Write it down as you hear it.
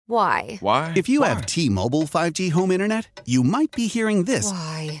Why? Why? If you have T-Mobile 5G home internet, you might be hearing this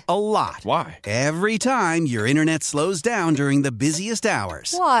Why? a lot. Why? Every time your internet slows down during the busiest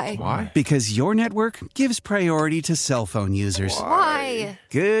hours. Why? Why? Because your network gives priority to cell phone users. Why?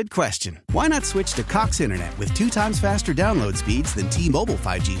 Good question. Why not switch to Cox Internet with 2 times faster download speeds than T-Mobile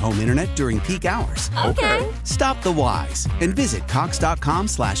 5G home internet during peak hours? Okay. Stop the whys and visit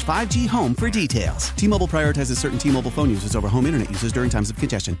cox.com/5G home for details. T-Mobile prioritizes certain T-Mobile phone users over home internet users during times of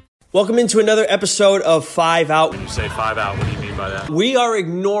congestion. Welcome into another episode of 5 Out. When you say 5 out, what do you mean by that? We are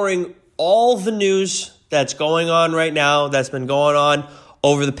ignoring all the news that's going on right now, that's been going on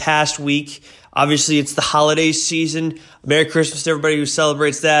over the past week. Obviously, it's the holiday season. Merry Christmas to everybody who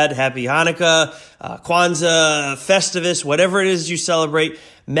celebrates that. Happy Hanukkah, Kwanzaa, Festivus, whatever it is you celebrate.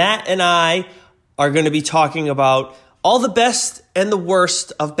 Matt and I are going to be talking about all the best and the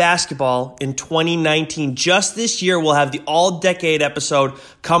worst of basketball in 2019. Just this year, we'll have the all-decade episode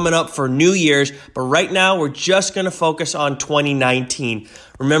coming up for New Year's. But right now, we're just going to focus on 2019.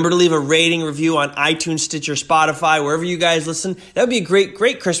 Remember to leave a rating review on iTunes, Stitcher, Spotify, wherever you guys listen. That would be a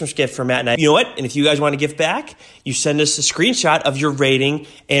great Christmas gift for Matt and I. You know what? And if you guys want to gift back, you send us a screenshot of your rating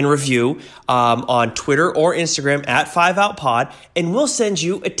and review on Twitter or Instagram at 5OutPod, and we'll send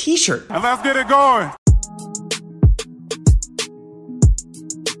you a t-shirt. And let's get it going.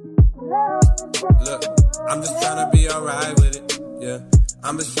 Look, I'm just tryna be alright with it, yeah.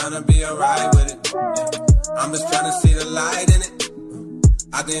 I'm just tryna be alright with it, yeah. I'm just tryna see the light in it.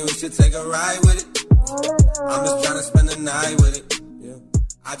 I think we should take a ride with it. I'm just tryna spend the night with it, yeah.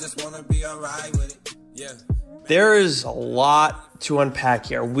 I just wanna be alright with it, yeah. There is a lot to unpack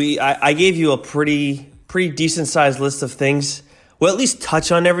here. I gave you a pretty decent sized list of things. We'll at least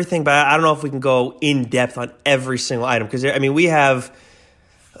touch on everything, but I don't know if we can go in depth on every single item because I mean we have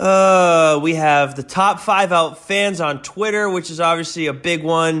the top 5 out fans on Twitter, which is obviously a big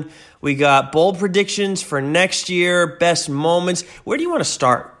one. We got bold predictions for next year, best moments. Where do you want to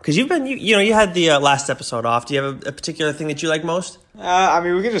start? Because you had the last episode off. Do you have a particular thing that you like most? I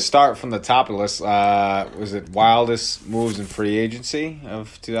mean, we could just start from the top of the list. Was it wildest moves in free agency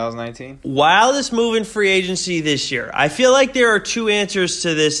of 2019? Wildest move in free agency this year. I feel like there are 2 answers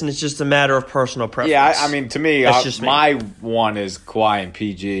to this, and it's just a matter of personal preference. Yeah, I mean, to me, me. my one is Kawhi and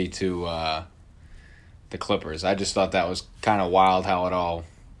PG to the Clippers. I just thought that was kind of wild how it all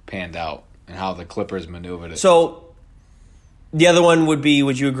panned out and how the Clippers maneuvered it. So the other one would be,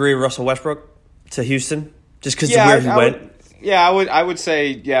 would you agree, Russell Westbrook to Houston? Just because of where he went? I would say,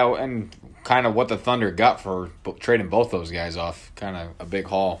 yeah, and kind of what the Thunder got for trading both those guys off. Kind of a big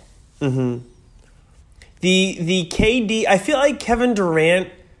haul. Mm-hmm. The KD, I feel like Kevin Durant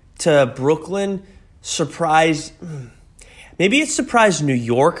to Brooklyn surprised, maybe it surprised New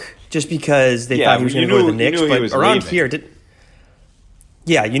York just because they thought he was going to go to the Knicks, but around here,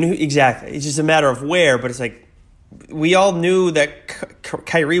 yeah, you knew exactly. It's just a matter of where, but it's like we all knew that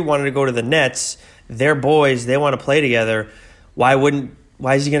Kyrie wanted to go to the Nets. They're boys; they want to play together. Why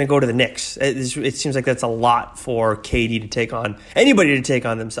is he going to go to the Knicks? It seems like that's a lot for KD to take on, anybody to take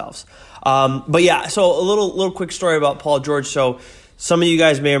on themselves. But yeah, so a little quick story about Paul George. So some of you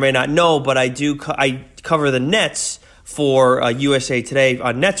guys may or may not know, but I cover the Nets for USA Today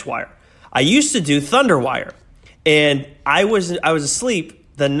on Nets Wire. I used to do Thunder Wire. And I was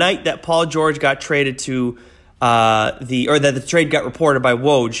asleep the night that Paul George got traded to that the trade got reported by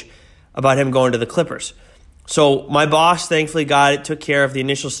Woj about him going to the Clippers. So my boss thankfully got it, took care of the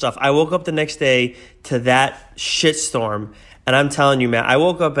initial stuff. I woke up the next day to that shitstorm, and I'm telling you, Matt, I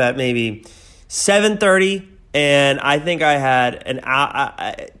woke up at maybe 7:30, and I think I had an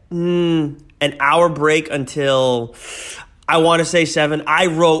hour break until I want to say 7. I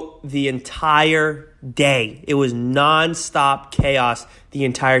wrote the entire day. It was nonstop chaos the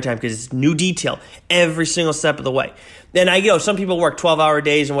entire time because it's new detail every single step of the way. And some people work 12-hour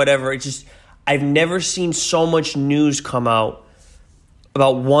days and whatever. It's just I've never seen so much news come out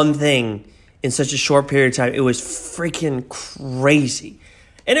about one thing in such a short period of time. It was freaking crazy.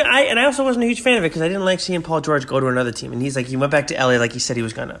 And I also wasn't a huge fan of it because I didn't like seeing Paul George go to another team. And he went back to LA like he said he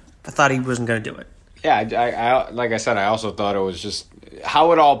was gonna. I thought he wasn't gonna do it. Yeah, I like I said, I also thought it was just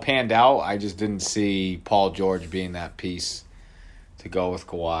how it all panned out. I just didn't see Paul George being that piece to go with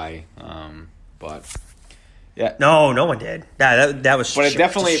Kawhi. But yeah, no one did. That was. But it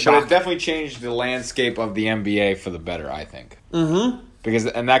definitely changed the landscape of the NBA for the better, I think. Mm-hmm. Because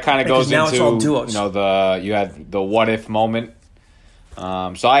that kind of goes now into it's all duos. You had the what if moment.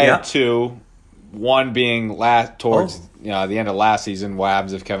 So I had 2. One being towards the end of last season. What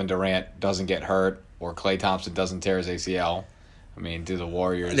happens if Kevin Durant doesn't get hurt or Klay Thompson doesn't tear his ACL? I mean, do the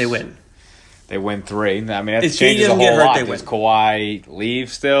Warriors? They win. They win 3. I mean, that If KD changes a doesn't get whole hurt, lot. they Does win. Kawhi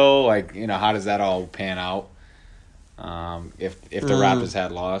leave still? Like, how does that all pan out? If the Raptors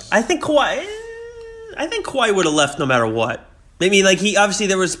had lost, I think Kawhi would have left no matter what. Maybe like he obviously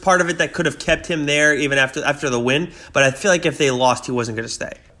there was part of it that could have kept him there even after the win. But I feel like if they lost, he wasn't going to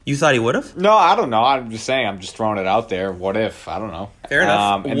stay. You thought he would have? no, I don't know. I'm just saying. I'm just throwing it out there. What if? I don't know. Fair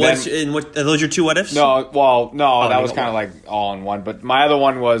enough. And Are those your 2 what ifs? no, that you was got kind of like all in one. But my other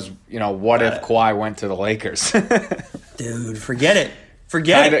one was, what if Kawhi went to the Lakers? Dude, forget it.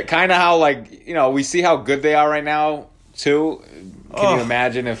 Forget it. Kind of how we see how good they are right now too. Can you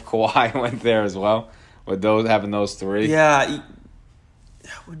imagine if Kawhi went there as well with having those 3? Yeah.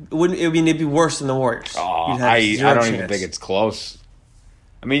 It'd be worse than the Warriors. Oh, You'd have I zero don't even chance. think it's close.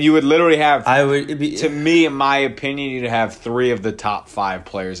 I mean, you would literally have. To me, in my opinion, you'd have 3 of the top 5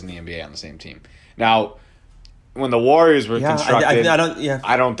 players in the NBA on the same team. Now, when the Warriors were constructed,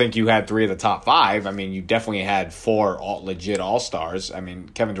 I don't think you had 3 of the top 5. I mean, you definitely had 4 legit all-stars. I mean,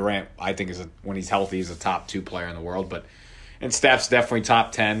 Kevin Durant, I think when he's healthy, is a top 2 player in the world. And Steph's definitely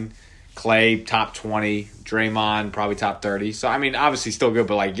top 10. Clay top 20. Draymond probably top 30. So I mean, obviously still good,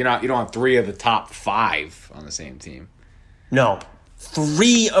 but you don't have 3 of the top 5 on the same team. No.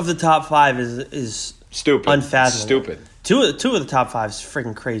 3 of the top 5 is stupid, unfathomable. Stupid. Two of the top 5 is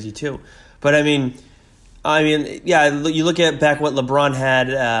freaking crazy too. But I mean, yeah. You look at back what LeBron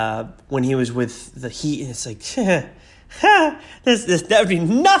had when he was with the Heat, and it's like, that would be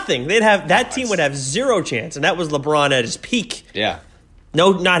nothing. That team would have 0 chance, and that was LeBron at his peak. Yeah.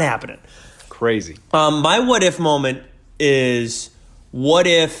 No, not happening. Crazy. My what if moment is, what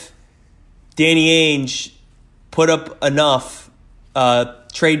if Danny Ainge put up enough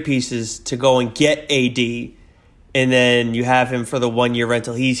trade pieces to go and get AD, and then you have him for the 1-year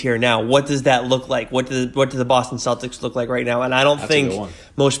rental. He's here now. What does that look like? What do the Boston Celtics look like right now? And I don't think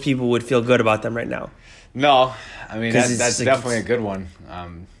most people would feel good about them right now. No, I mean that's like, definitely a good one. I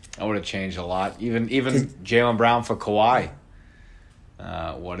would have changed a lot. Even Jaylen Brown for Kawhi.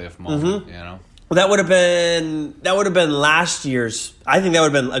 What if moment? Well, that would have been last year's. I think that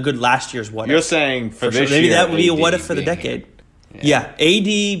would have been a good last year's what if. You're saying for this maybe year, that would be a AD what if for the decade. Yeah.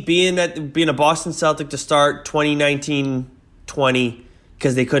 AD being a Boston Celtic to start 2019-20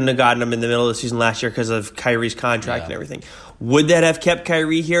 because they couldn't have gotten him in the middle of the season last year because of Kyrie's contract and everything. Would that have kept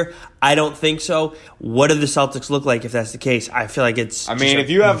Kyrie here? I don't think so. What do the Celtics look like if that's the case? I feel like it's. I mean, if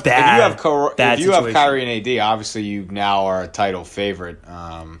you have Kyrie and AD, obviously you now are a title favorite.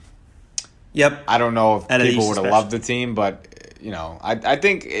 Yep. I don't know if people would have loved the team, but I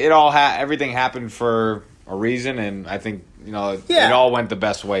think everything happened for a reason, and I think it all went the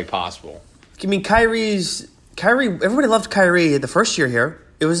best way possible. I mean, Kyrie. Everybody loved Kyrie the first year here.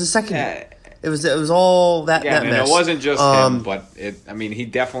 It was the second year. It was all that mess. And it wasn't just him, but he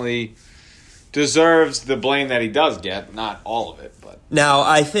definitely deserves the blame that he does get, not all of it. But now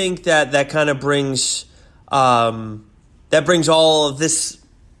I think that kind of brings all of this.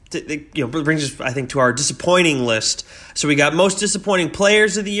 Brings us, I think, to our disappointing list. So we got most disappointing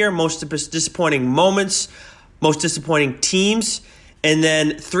players of the year, most disappointing moments, most disappointing teams, and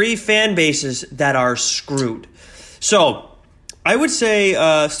then 3 fan bases that are screwed. So I would say,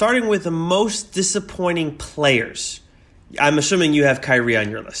 starting with the most disappointing players, I'm assuming you have Kyrie on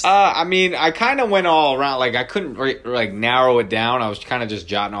your list. I mean, I kind of went all around. Like, I couldn't narrow it down. I was kind of just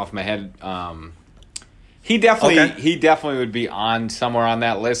jotting off my head. He definitely would be on somewhere on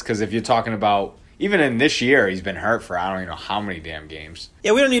that list because if you're talking about even in this year, he's been hurt for I don't even know how many damn games.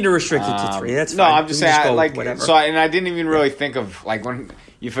 Yeah, we don't need to restrict it to 3. That's no, fine. I'm just saying whatever. So, and I didn't even really think of when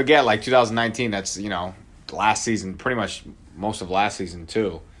you forget 2019. That's last season, pretty much most of last season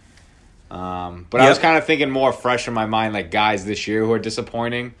too. I was kind of thinking more fresh in my mind, guys this year who are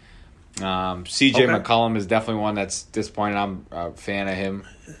disappointing. CJ McCollum is definitely one that's disappointing. I'm a fan of him.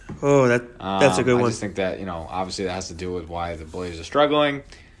 Oh, that's a good one. I just think that, obviously that has to do with why the Blazers are struggling.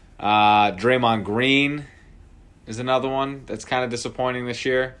 Draymond Green is another one that's kind of disappointing this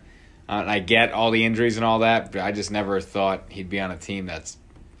year. And I get all the injuries and all that, but I just never thought he'd be on a team that's,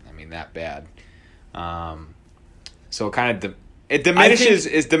 that bad. So it diminishes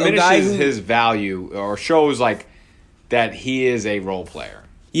his value or shows that he is a role player.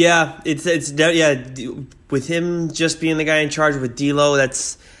 Yeah, it's with him just being the guy in charge with D'Lo,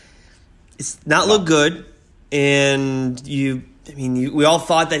 it's not look good, and we all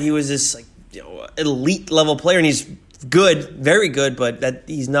thought that he was this elite level player, and he's good, very good, but that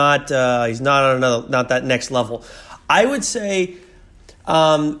he's not not that next level. I would say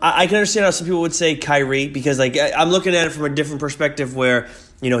I can understand how some people would say Kyrie because I'm looking at it from a different perspective where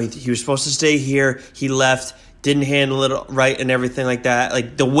he was supposed to stay here, he left. didn't handle it right and everything like that.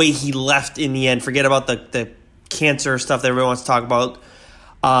 Like the way he left in the end. Forget about the cancer stuff that everyone wants to talk about.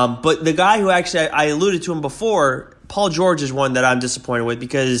 But the guy who actually, I alluded to him before, Paul George is one that I'm disappointed with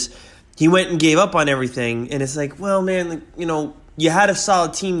because he went and gave up on everything. And it's like, well, man, you had a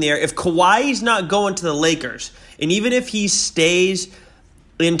solid team there. If Kawhi's not going to the Lakers, and even if he stays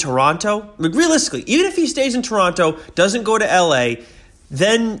in Toronto, realistically, even if he stays in Toronto, doesn't go to LA,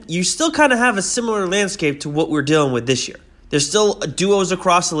 then you still kind of have a similar landscape to what we're dealing with this year. There's still duos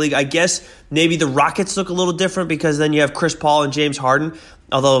across the league. I guess maybe the Rockets look a little different because then you have Chris Paul and James Harden.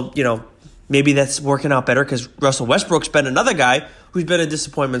 Although, maybe that's working out better because Russell Westbrook's been another guy who's been a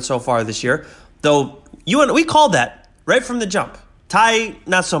disappointment so far this year. Though we called that right from the jump. Ty,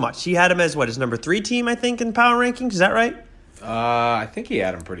 not so much. He had him as his number 3 team, I think, in power rankings. Is that right? I think he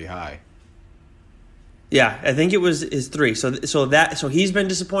had him pretty high. Yeah, I think it was his 3. So he's been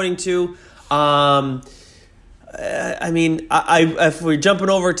disappointing too. If we're jumping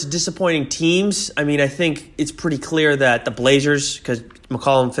over to disappointing teams, I think it's pretty clear that the Blazers, because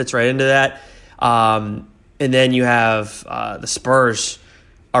McCollum fits right into that, and then you have the Spurs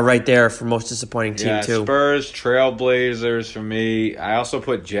are right there for most disappointing team too. Spurs, Trailblazers for me. I also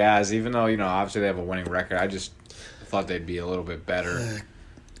put Jazz, even though obviously they have a winning record. I just thought they'd be a little bit better.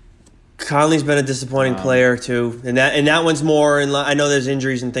 Conley's been a disappointing player too, and that one's more. I know there's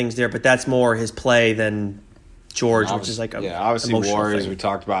injuries and things there, but that's more his play than George, which is like obviously Warriors thing. We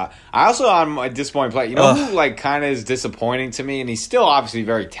talked about. I also on a disappointing play. Who kind of is disappointing to me, and he's still obviously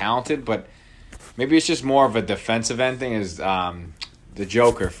very talented, but maybe it's just more of a defensive end thing. Is the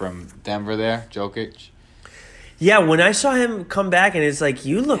Joker from Denver there, Jokic? Yeah, when I saw him come back, and it's like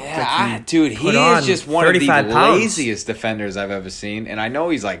you look like he is just one of the pounds. laziest defenders I've ever seen, and I know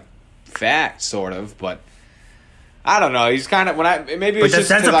he's like fat, sort of, but I don't know. He's kind of maybe it was just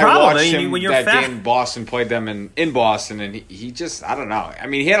because I watched him when you're that fat. game. Boston played them in Boston, and he just I don't know.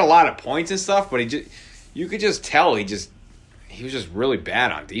 He had a lot of points and stuff, but you could just tell he was just really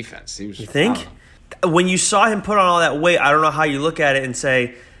bad on defense. You think? When you saw him put on all that weight, I don't know how you look at it and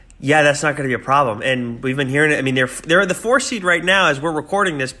say, yeah, that's not going to be a problem. And we've been hearing it. They're the 4 seed right now as we're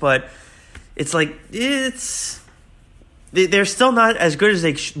recording this, but it's like they're still not as good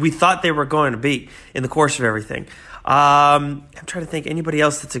as we thought they were going to be in the course of everything. I'm trying to think anybody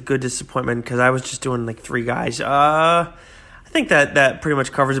else that's a good disappointment because I was just doing like 3 guys. I think that pretty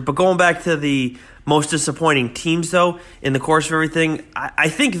much covers it. But going back to the most disappointing teams, though, in the course of everything, I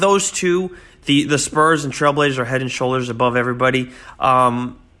think those two, the Spurs and Trailblazers, are head and shoulders above everybody.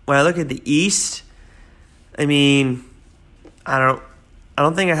 When I look at the East, I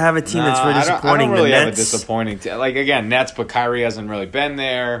don't think I have a team that's really disappointing. I don't really the have Nets. a disappointing team. Again, Nets, but Kyrie hasn't really been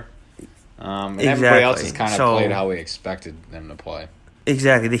there. And everybody else has kind of played how we expected them to play.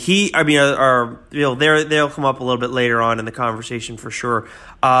 Exactly. The Heat, they'll come up a little bit later on in the conversation for sure.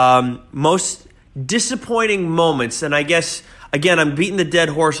 Most disappointing moments, and I guess, again, I'm beating the dead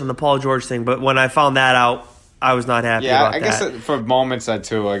horse on the Paul George thing, but when I found that out, I was not happy about that. Yeah, I guess for moments, I'd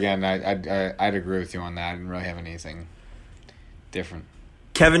agree with you on that. I didn't really have anything different.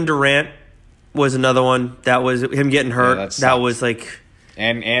 Kevin Durant was another one. That was him getting hurt. Yeah, that was like...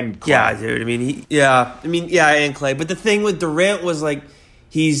 And Clay. Yeah, dude. And Clay. But the thing with Durant was like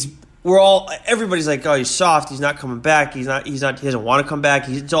everybody's like, oh, he's soft. He's not coming back. He doesn't want to come back.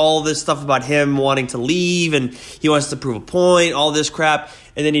 It's all this stuff about him wanting to leave and he wants to prove a point, all this crap.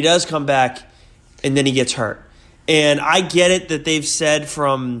 And then he does come back and then he gets hurt. And I get it that they've said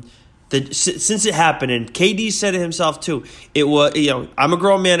since it happened, and KD said it himself too, it was, I'm a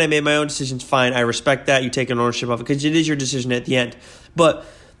grown man. I made my own decisions. Fine. I respect that. You take an ownership of it because it is your decision at the end. But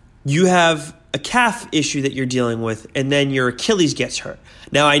you have a calf issue that you're dealing with, and then your Achilles gets hurt.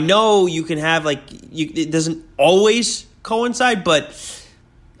 Now, I know you can have, it doesn't always coincide, but,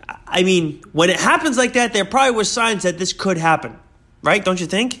 when it happens like that, there probably was signs that this could happen. Right? Don't you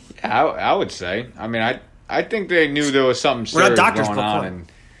think? Yeah, I would say. I think they knew there was something serious going on.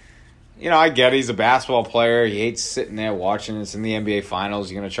 And, I get he's a basketball player. He hates sitting there watching. It's in the NBA Finals.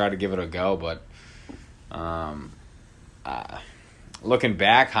 You're going to try to give it a go, but looking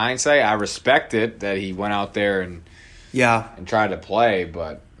back, hindsight, I respect it that he went out there and tried to play,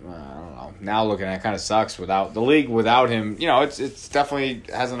 but I don't know. Now looking at it, kind of sucks without the league. Without him, it's definitely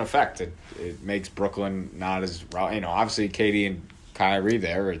has an effect. It makes Brooklyn not as obviously KD and Kyrie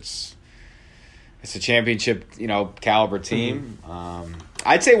there. It's a championship caliber team. Mm-hmm.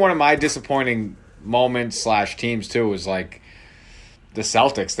 I'd say one of my disappointing moments / teams too was like the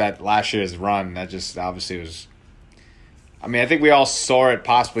Celtics, that last year's run. That just obviously was. I think we all saw it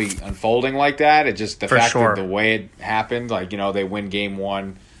possibly unfolding like that. It just the fact that the way it happened, they win game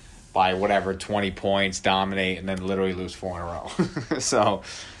 1 by whatever 20 points, dominate, and then literally lose 4 in a row. So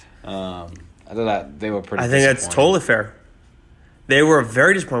I thought that they were pretty. I think that's totally fair. They were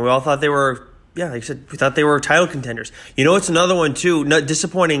very disappointing. We all thought they were, like you said, we thought they were title contenders. You know, it's another one too.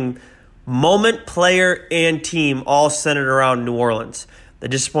 Disappointing moment, player, and team all centered around New Orleans. The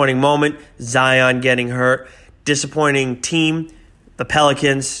disappointing moment, Zion getting hurt. Disappointing team, the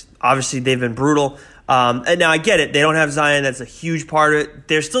Pelicans. Obviously, they've been brutal. And now I get it. They don't have Zion. That's a huge part of it.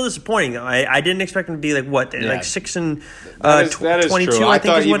 They're still disappointing, though. I didn't expect them to be like, what? They're like 6 and that is 22, true. I I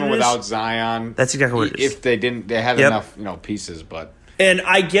think thought is what even it is. without Zion, That's exactly what it is. If they didn't, they had enough, pieces. But And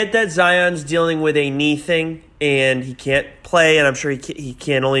I get that Zion's dealing with a knee thing, and he can't play, and I'm sure he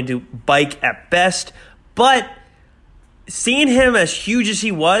can only do bike at best. But seeing him as huge as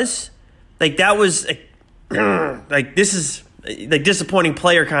he was, like that was like this is like disappointing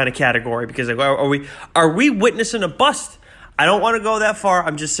player kind of category because like are we witnessing a bust? I don't want to go that far.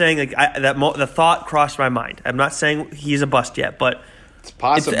 I'm just saying like the thought crossed my mind. I'm not saying he's a bust yet, but it's a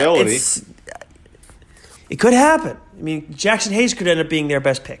possibility. It could happen. I mean, Jackson Hayes could end up being their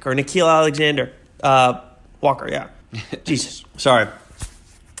best pick, or Nickeil Alexander Walker. Yeah, Jesus, sorry.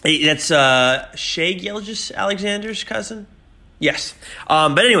 Hey, that's Shai Gilgeous-Alexander's cousin. Yes,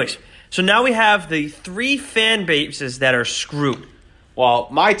 but anyways, so now we have the 3 fan bases that are screwed. Well,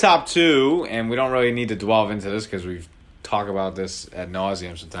 my top 2, and we don't really need to delve into this because we've talked about this ad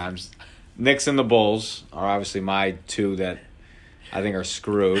nauseum sometimes. Knicks and the Bulls are obviously my 2 that I think are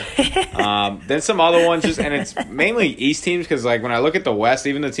screwed. Then some other ones, and it's mainly East teams because, like, when I look at the West,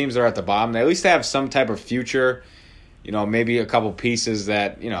 even the teams that are at the bottom, they at least have some type of future. You know, maybe a couple pieces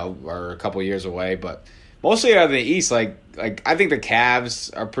that are a couple years away, but mostly out of the East, like I think the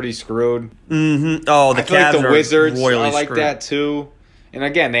Cavs are pretty screwed. Mm-hmm. Oh, the I feel Cavs like the Wizards are are like screwed. that too. And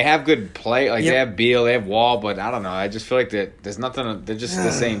again, they have good play. Like they have Beal, they have Wall, but I don't know. I just feel like there's nothing. They're just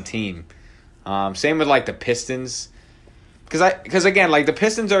the same team. Same with like the Pistons. Because again, like the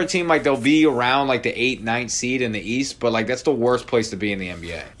Pistons are a team like they'll be around like the 8th, 9th seed in the East, but like that's the worst place to be in the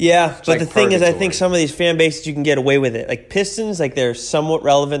NBA. Yeah, but like the thing is, I think purgatory. some of these fan bases you can get away with it. Like Pistons, like they're somewhat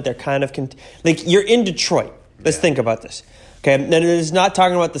relevant. They're kind of like you're in Detroit. Let's think about this. Okay, and it is not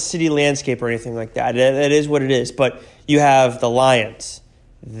talking about the city landscape or anything like that. It is what it is. But you have the Lions.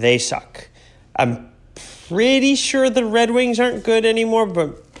 They suck. I'm pretty sure the Red Wings aren't good anymore,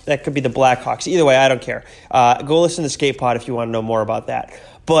 but that could be the Blackhawks. Either way, I don't care. Go listen to Skate Pod if you want to know more about that.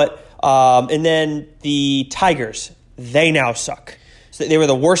 But and then the Tigers, they now suck. So they were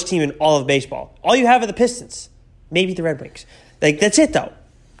the worst team in all of baseball. All you have are the Pistons, maybe the Red Wings. Like that's it though.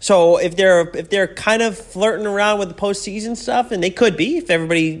 So if they're kind of flirting around with the postseason stuff, and they could be if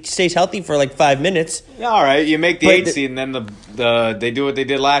everybody stays healthy for like 5 minutes. Yeah, all right, you make the 8th seed, and then they do what they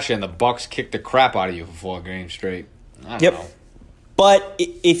did last year, and the Bucks kick the crap out of you for 4 games straight. I don't know. But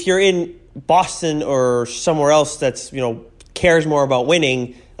if you're in Boston or somewhere else that's cares more about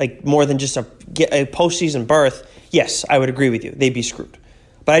winning, like more than just a postseason berth, yes, I would agree with you. They'd be screwed.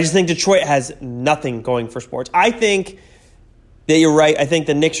 But I just think Detroit has nothing going for sports. I think that you're right. I think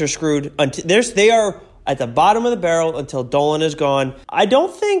the Knicks are screwed. They are at the bottom of the barrel until Dolan is gone. I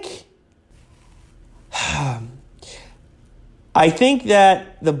don't think. I think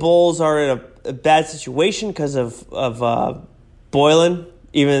that the Bulls are in a bad situation because of Boylan.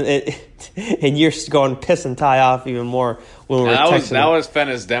 And you're going piss and tie off even more when we were texting. That was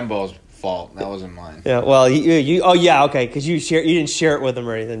Fennis Dembo's fault. That wasn't mine. Yeah, well, you oh yeah, okay, because you didn't share it with him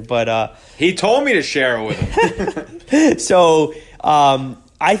or anything, but he told me to share it with him. So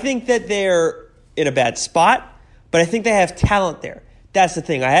I think that they're in a bad spot, but I think they have talent there. That's the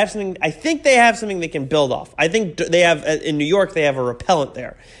thing. I think they have something they can build off. I think they have in New York. They have a repellent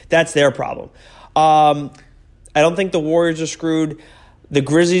there. That's their problem. I don't think the Warriors are screwed. The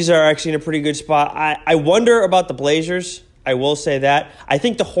Grizzlies are actually in a pretty good spot. I wonder about the Blazers. I will say that. I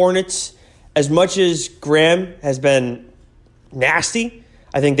think the Hornets, as much as Graham has been nasty,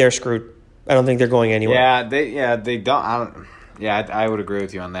 I think they're screwed. I don't think they're going anywhere. They don't. I would agree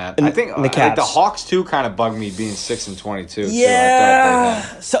with you on that. And, I think and the Cavs. The Hawks too kind of bug me being 6-22.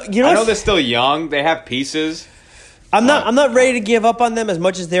 Yeah. So I know they're still young. They have pieces. I'm not ready to give up on them as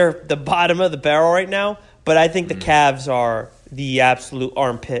much as they're the bottom of the barrel right now. But I think the Cavs are the absolute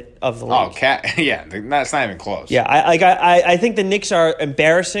armpit of the league. That's not even close. Yeah, I think the Knicks are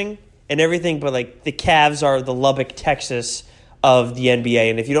embarrassing and everything, but like the Cavs are the Lubbock, Texas of the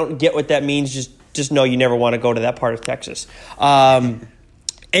NBA. And if you don't get what that means, just know you never want to go to that part of Texas.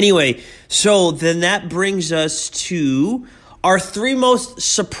 Anyway, so then that brings us to our 3 most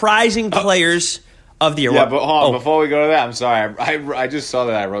surprising players of the year. Yeah, What? but hold on, before we go to that, I'm sorry. I just saw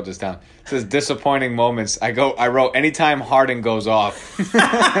that. I wrote this down. It says disappointing moments. I wrote anytime Harden goes off.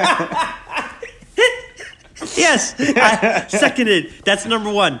 Yes, I seconded. That's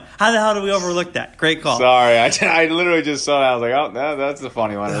number one. How the hell did we overlook that? Great call. Sorry, I literally just saw that. I was like, oh, that's the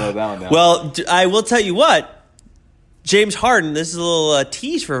funny one. I wrote that one down. Well, I will tell you what. James Harden, this is a little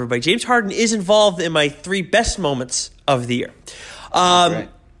tease for everybody. James Harden is involved in my 3 best moments of the year.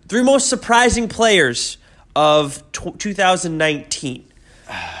 3 most surprising players of 2019.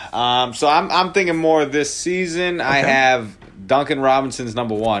 So I'm thinking more this season. Okay. I have Duncan Robinson's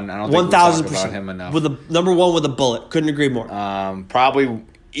number 1. I don't think we talk about him enough. With the number 1 with a bullet. Couldn't agree more. Probably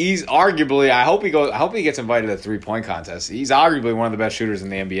he's arguably. I hope he gets invited to the 3-point contest. He's arguably one of the best shooters in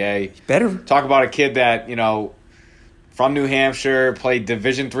the NBA. Better talk about a kid that from New Hampshire, played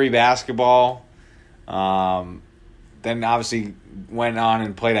Division III basketball. Then obviously went on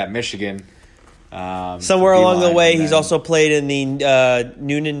and played at Michigan. Somewhere along the way, he's also played in the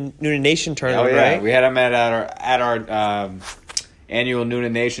Noonan Nation tournament, right? We had him at our annual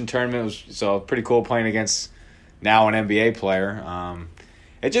Noonan Nation tournament. It was so pretty cool playing against now an NBA player.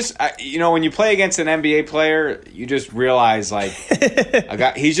 It just when you play against an NBA player, you just realize like a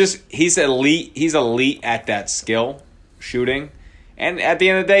guy, he's elite. He's elite at that skill shooting. And at the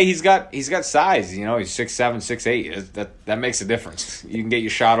end of the day, he's got size. He's 6'7", 6'8". That makes a difference. You can get your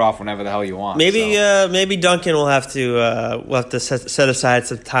shot off whenever the hell you want. Maybe Duncan will have to set aside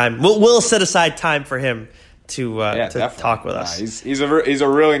some time. We'll set aside time for him to talk with us. He's a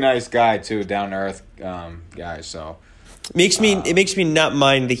really nice guy too, down to earth guy. So it makes me not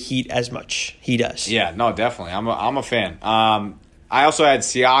mind the Heat as much. He does. Yeah, no, definitely. I'm a fan. I also had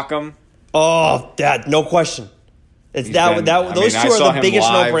Siakam. Oh, no question. Those two are the biggest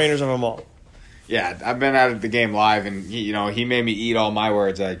no-brainers of them all. Yeah, I've been at the game live, and he made me eat all my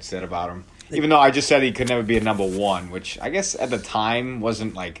words I said about him. Even though I just said he could never be a number 1, which I guess at the time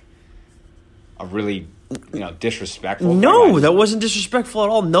wasn't like a really disrespectful. No, that wasn't disrespectful at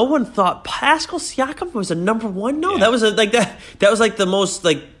all. No one thought Pascal Siakam was a number 1. No, that was that was like the most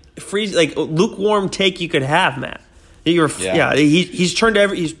lukewarm take you could have, Matt. He's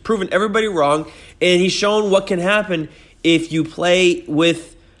proven everybody wrong, and he's shown what can happen if you play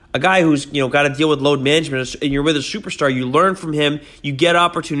with a guy who's got to deal with load management, and you're with a superstar. You learn from him, you get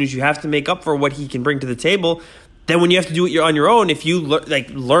opportunities, you have to make up for what he can bring to the table. Then when you have to do it on your own, if you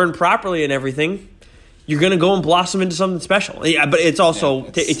learn properly and everything, you're going to go and blossom into something special. Yeah, but it's also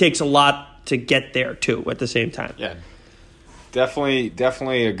it takes a lot to get there too at the same time. Yeah.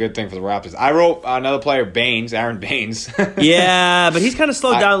 Definitely a good thing for the Raptors. I wrote another player, Aaron Baines. Yeah, but he's kind of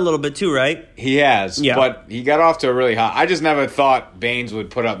slowed down a little bit too, right? He has, but he got off to a really hot. I just never thought Baines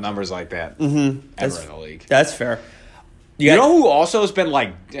would put up numbers like that ever in the league. That's fair. You know who also has been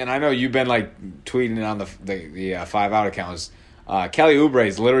and I know you've been tweeting on the 5 Out accounts. Kelly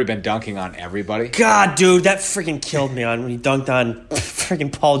Oubre's literally been dunking on everybody. God, dude, that freaking killed me when he dunked on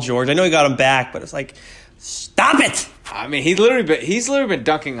freaking Paul George. I know he got him back, but it's like, stop it. I mean, he's literally been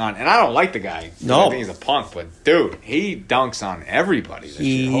dunking on, and I don't like the guy. No, I think he's a punk, but dude, he dunks on everybody.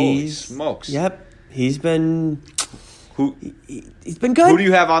 Holy smokes! Yep, he's been he's been good. Who do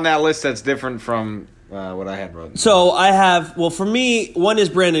you have on that list that's different from what I had wrote? So I have, for me, one is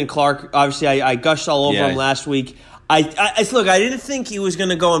Brandon Clark. Obviously, I gushed all over him last week. I didn't think he was going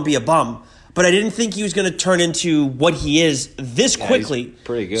to go and be a bum. But I didn't think he was going to turn into what he is this quickly. He's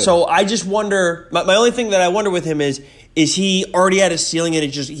pretty good. So I just wonder. My only thing that I wonder with him is he already at his ceiling and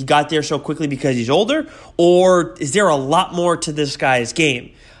he got there so quickly because he's older, or is there a lot more to this guy's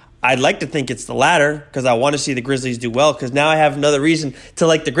game? I'd like to think it's the latter because I want to see the Grizzlies do well. Because now I have another reason to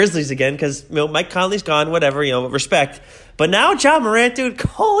like the Grizzlies again. Because Mike Conley's gone, whatever, respect. But now Ja Morant, dude,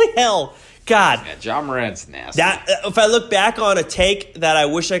 holy hell. God. Yeah, Ja Morant's nasty. If I look back on a take that I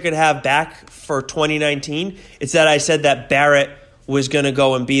wish I could have back for 2019, it's that I said that Barrett was going to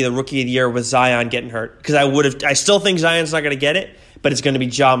go and be the Rookie of the Year with Zion getting hurt. Because I still think Zion's not going to get it, but it's going to be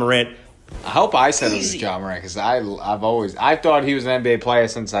Ja Morant. I hope I said it was Ja Morant because I thought he was an NBA player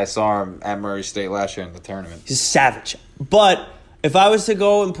since I saw him at Murray State last year in the tournament. He's savage. But if I was to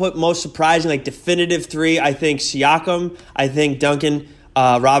go and put most surprising, definitive 3, I think Siakam, I think Duncan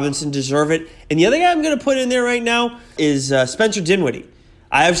Robinson deserve it. And the other guy I'm going to put in there right now is Spencer Dinwiddie.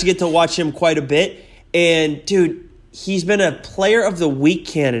 I obviously get to watch him quite a bit. And, dude, he's been a Player of the Week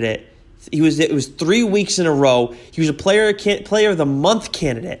candidate. It was 3 weeks in a row. He was a Player of the Month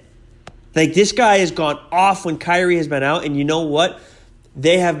candidate. This guy has gone off when Kyrie has been out. And you know what?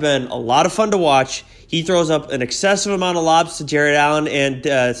 They have been a lot of fun to watch. He throws up an excessive amount of lobs to Jared Allen and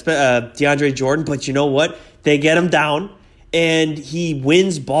DeAndre Jordan. But you know what? They get him down. and he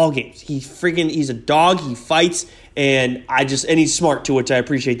wins ball games. He's a dog. He fights, and he's smart too, which I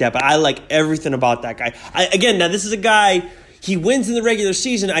appreciate that. But I like everything about that guy. Now this is a guy. He wins in the regular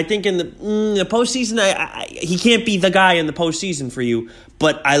season. I think in the postseason, he can't be the guy in the postseason for you.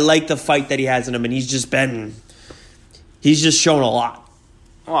 But I like the fight that he has in him, and he's just shown a lot.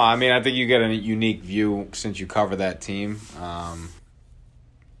 Well, I mean, I think you get a unique view since you cover that team.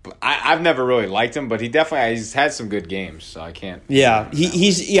 But I've never really liked him, but he's had some good games, so I can't. Yeah,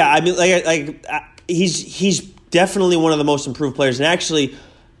 he's definitely one of the most improved players, and actually,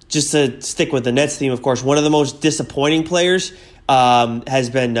 just to stick with the Nets theme, of course, one of the most disappointing players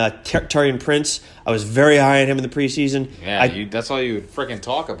has been Taurean Prince. I was very high on him in the preseason. Yeah, that's all you would freaking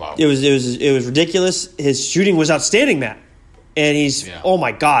talk about. It was ridiculous. His shooting was outstanding, Matt. And oh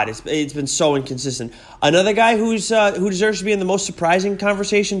my God, it's been so inconsistent. Another guy who deserves to be in the most surprising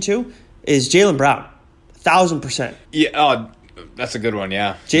conversation too is Jaylen Brown, 1,000%. Yeah, that's a good one.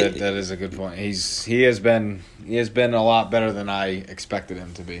 Yeah, that is a good point. He has been a lot better than I expected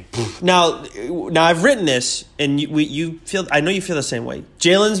him to be. Now I've written this, and I know you feel the same way.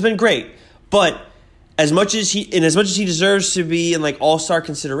 Jaylen's been great, but as much as he deserves to be in like all-star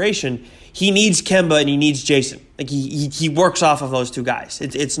consideration, he needs Kemba and he needs Jason. Like he works off of those two guys.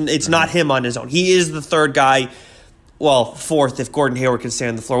 It's not him on his own. He is the third guy. Well, fourth if Gordon Hayward can stay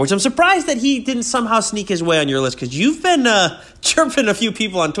on the floor, which I'm surprised that he didn't somehow sneak his way on your list, because you've been chirping a few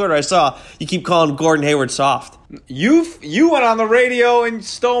people on Twitter. I saw you keep calling Gordon Hayward soft. You went on the radio and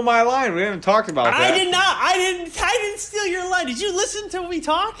stole my line. We haven't talked about that. I did not. I didn't steal your line. Did you listen to me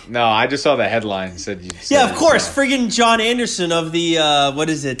talk? No, I just saw the headline. Yeah, of course. Friggin' John Anderson of the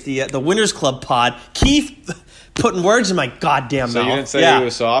the Winners Club pod. Keith putting words in my goddamn mouth. So you didn't say he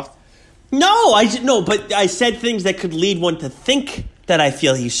was soft? No, but I said things that could lead one to think that I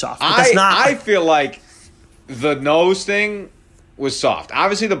feel he's soft. But that's not. I feel like the nose thing was soft.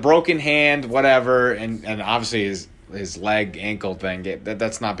 Obviously, the broken hand, whatever, and obviously his leg, ankle thing,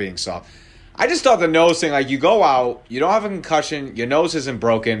 that's not being soft. I just thought the nose thing, like you go out, you don't have a concussion, your nose isn't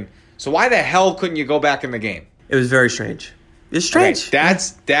broken, so why the hell couldn't you go back in the game? It was very strange. It's strange. Okay,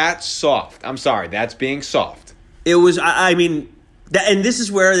 that's soft. I'm sorry, that's being soft. It was, and this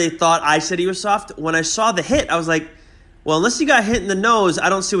is where they thought I said he was soft. When I saw the hit, I was like, well, unless he got hit in the nose, I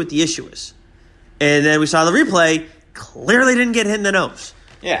don't see what the issue is. And then we saw the replay, clearly didn't get hit in the nose.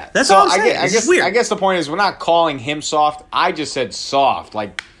 Yeah. That's all I'm saying. I guess the point is we're not calling him soft. I just said soft.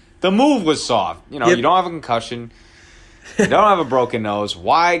 Like, the move was soft. You don't have a concussion. You don't have a broken nose.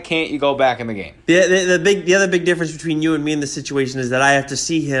 Why can't you go back in the game? The other big difference between you and me in this situation is that I have to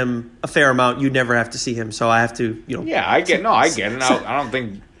see him a fair amount. You never have to see him, so I have to, Yeah, I get it. I don't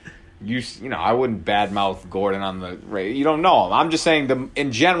think I wouldn't badmouth Gordon on the radio. You don't know him. I'm just saying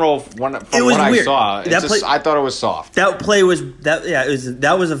in general, from what I saw, I thought it was soft. That play was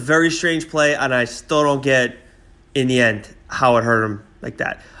that was a very strange play, and I still don't get in the end how it hurt him like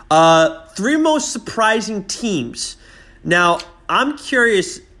that. Three most surprising teams. Now, I'm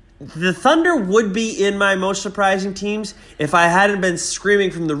curious. The Thunder would be in my most surprising teams if I hadn't been screaming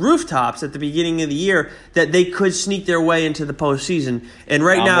from the rooftops at the beginning of the year that they could sneak their way into the postseason. And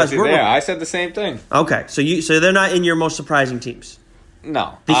right now, I said the same thing. Okay, so they're not in your most surprising teams.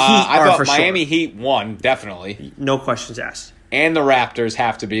 No, the Heat I are thought for Miami sure. Heat won definitely. No questions asked. And the Raptors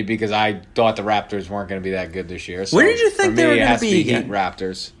have to be, because I thought the Raptors weren't going to be that good this year. So where did you think they were going to be again? Heat,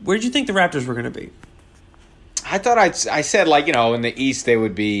 Raptors. Where did you think the Raptors were going to be? I thought I said in the East they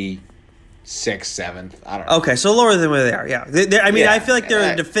would be 6th, 7th. I don't know. Okay, so lower than where they are. Yeah, I feel like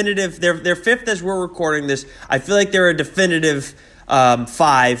they're a definitive. They're fifth as we're recording this. I feel like they're a definitive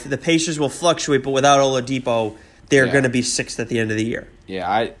 5. The Pacers will fluctuate, but without Oladipo, they're going to be 6th at the end of the year.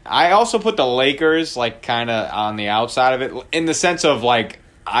 Yeah, I also put the Lakers kind of on the outside of it, in the sense of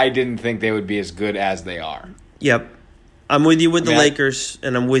I didn't think they would be as good as they are. Yep. I'm with you with the Lakers,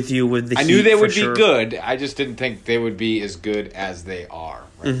 and I'm with you with the Heat. I knew they would be good. I just didn't think they would be as good as they are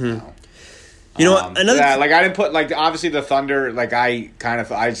right now. You know what? I didn't put obviously the Thunder.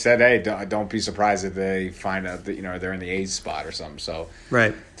 I said, hey, don't be surprised if they find out that they're in the 8th spot or something. So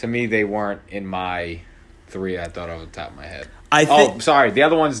right, to me, they weren't in my 3. I thought off the top of my head. Sorry, the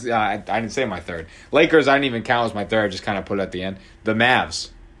other ones I didn't say my 3rd. Lakers I didn't even count as my 3rd. I just kind of put it at the end. The Mavs.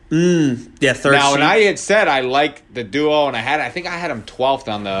 Yeah, 3rd. Now, when I had said I liked the duo, and I think I had them 12th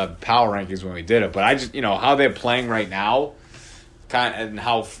on the power rankings when we did it, but I just how they're playing right now, and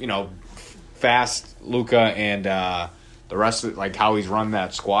how fast Luka and the rest of how he's run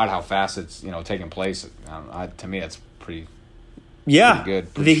that squad, how fast it's taking place. To me, that's pretty. Yeah,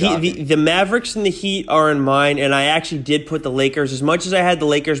 pretty good. The Mavericks and the Heat are in mine, and I actually did put the Lakers. As much as I had the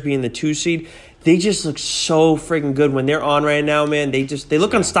Lakers being the 2 seed, they just look so freaking good when they're on right now, man. They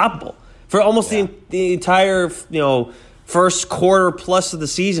look unstoppable for almost the entire first quarter plus of the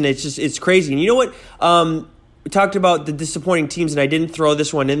season. It's crazy. And you know what? We talked about the disappointing teams, and I didn't throw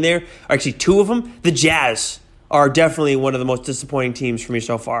this one in there. Actually, two of them. The Jazz are definitely one of the most disappointing teams for me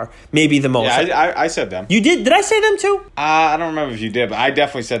so far. Maybe the most. Yeah, I said them. You did? Did I say them too? I don't remember if you did, but I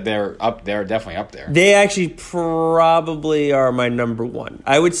definitely said they're up. They're definitely up there. They actually probably are my number one.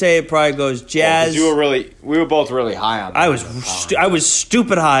 I would say it probably goes Jazz. We were both really high on them. I was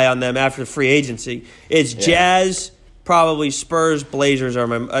stupid high on them after the free agency. It's Jazz, probably Spurs, Blazers are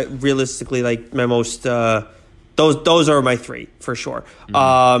my realistically like my most. Those are my three for sure.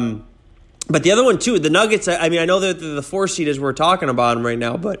 Mm-hmm. But the other one too, the Nuggets. I mean, I know that the 4 seed as we're talking about them right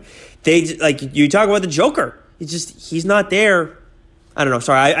now, but they like you talk about the Joker. He's not there. I don't know.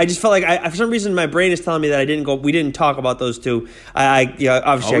 Sorry, I just felt like for some reason my brain is telling me that I didn't go. We didn't talk about those two.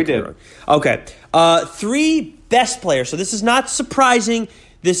 Obviously we did. Okay, 3 best players. So this is not surprising.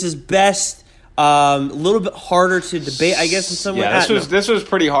 This is best. A little bit harder to debate, I guess. In some way. Yeah, this was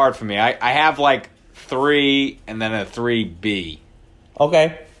pretty hard for me. I have like 3 and then a 3B.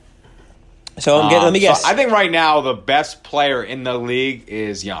 Okay. So let me guess. So I think right now the best player in the league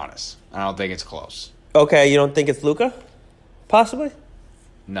is Giannis. I don't think it's close. Okay, you don't think it's Luka? Possibly?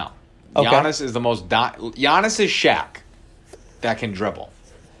 No. Okay. Giannis is the most... Giannis is Shaq that can dribble.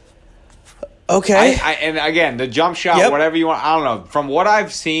 Okay. And again, the jump shot, whatever you want, I don't know. From what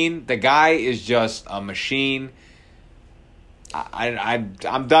I've seen, the guy is just a machine.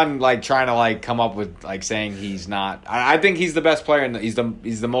 I'm done like trying to like come up with like saying he's not. I think he's the best player and he's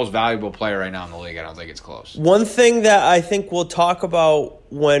the most valuable player right now in the league. I don't think it's close. One thing that I think we'll talk about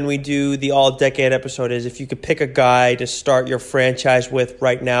when we do the all-decade episode is if you could pick a guy to start your franchise with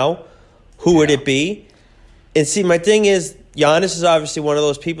right now, who would it be? And see, my thing is Giannis is obviously one of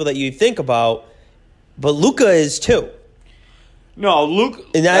those people that you think about, but Luka is too. No, Luka,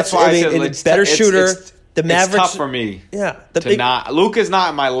 and that's why I mean, it's better shooter. The Mavericks. It's tough for me. Yeah. Luka's not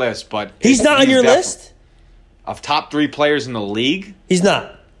on my list, but he's not on your list? Of top 3 players in the league? He's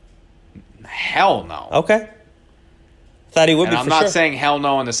not. Hell no. Okay. Thought he would be. I'm not saying hell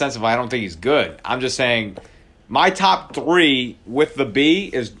no in the sense of I don't think he's good. I'm just saying my top 3 with the B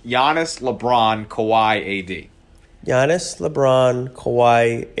is Giannis, LeBron, Kawhi, AD. Giannis, LeBron,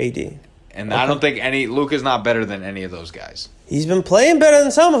 Kawhi, AD. And I don't think Luka's not better than any of those guys. He's been playing better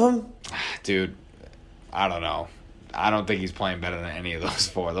than some of them. Dude, I don't know. I don't think he's playing better than any of those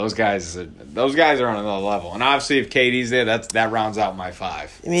 4. Those guys are on another level. And obviously, if KD's there, that rounds out my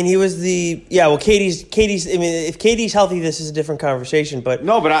 5. I mean, he was KD's. I mean, if KD's healthy, this is a different conversation. But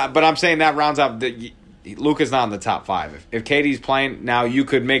no, but I'm saying that rounds out. Luka's not in the top 5. If KD's playing now, you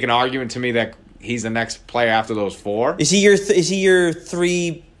could make an argument to me that he's the next player after those 4. Is he your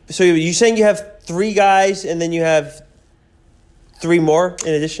 3? So you're saying you have 3 guys, and then you have 3 more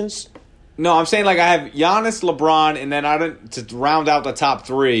in addition? No, I'm saying like I have Giannis, LeBron, and then to round out the top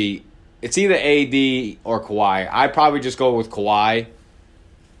 3, it's either AD or Kawhi. I'd probably just go with Kawhi.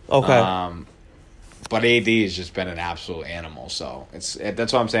 Okay. But AD has just been an absolute animal, so that's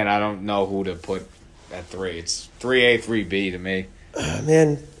what I'm saying. I don't know who to put at 3. It's 3A, 3B to me.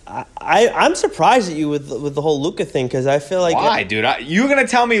 Man, I'm surprised at you with the whole Luka thing because I feel like why, dude? You're gonna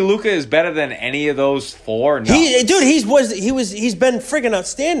tell me Luka is better than any of those 4? No. He's been friggin'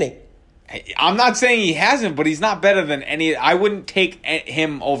 outstanding. I'm not saying he hasn't, but he's not better than any. I wouldn't take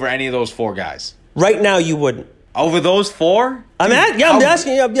him over any of those 4 guys. Right now, you wouldn't. Over those 4? I'm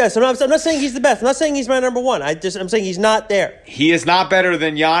asking you. Yes, I'm not saying he's the best. I'm not saying he's my number 1. I'm saying he's not there. He is not better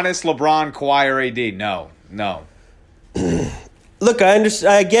than Giannis, LeBron, Kawhi, or AD. No. Look, I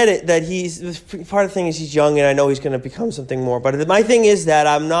understand. I get it that part of the thing is he's young, and I know he's going to become something more. But my thing is that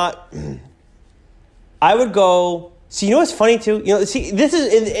I'm not. I would go. See, you know what's funny too? This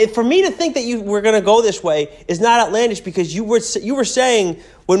is for me to think that you were going to go this way is not outlandish because you were saying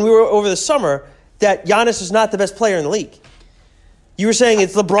when we were over the summer that Giannis is not the best player in the league. You were saying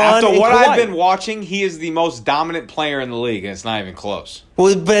it's LeBron. After what Kawhi. I've been watching, he is the most dominant player in the league, and it's not even close.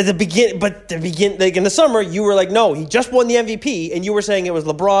 Well, but at the begin, like in the summer, you were like, no, he just won the MVP, and you were saying it was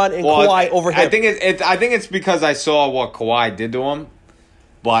LeBron and Kawhi over him. I think it's because I saw what Kawhi did to him.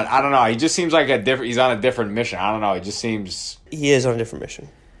 But I don't know. He just seems like he's on a different mission. I don't know. He just seems... He is on a different mission.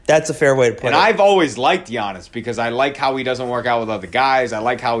 That's a fair way to put it. And I've always liked Giannis because I like how he doesn't work out with other guys. I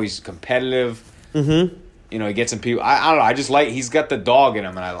like how he's competitive. Mm-hmm. He gets in people... I don't know. I just like... He's got the dog in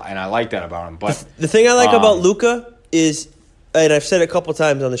him, and I like that about him. But the thing I like about Luka is, and I've said it a couple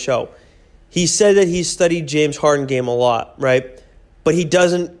times on the show, he said that he's studied James Harden game a lot, right? But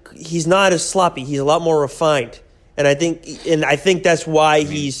he's not as sloppy. He's a lot more refined. And I think that's why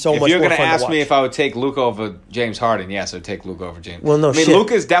he's so much more fun to watch. If you're going to ask me if I would take Luka over James Harden, yes, I'd take Luka over James. Well, no shit.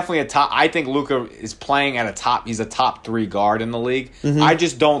 Luka is definitely a top. I think Luka is playing at a top. He's a top 3 guard in the league. Mm-hmm. I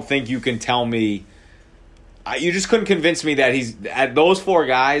just don't think you can tell me. You just couldn't convince me that he's at those 4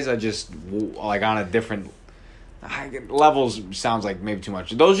 guys are just like on a different levels. Sounds like maybe too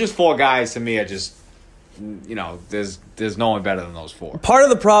much. Those just 4 guys to me are just. There's no one better than those 4. Part of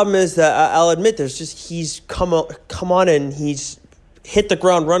the problem is that I'll admit he's come on and he's hit the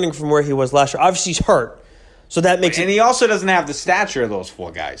ground running from where he was last year. Obviously, he's hurt, so that makes. And he also doesn't have the stature of those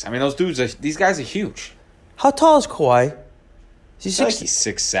 4 guys. I mean, these guys are huge. How tall is Kawhi? He's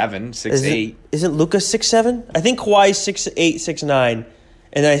 6'7", 6'8". Isn't Luka 6'7"? I think Kawhi's 6'8", 6'9",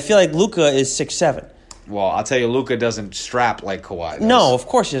 and I feel like Luka is 6'7". Well, I'll tell you, Luka doesn't strap like Kawhi does. No, of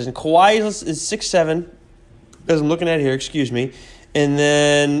course he doesn't. Kawhi is 6'7", as I'm looking at here, excuse me. And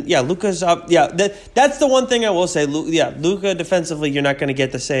then, Luka's up. Yeah, that's the one thing I will say. Luka defensively, you're not going to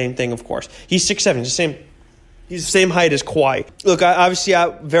get the same thing, of course. He's 6'7", he's the same height as Kawhi. Look, I'm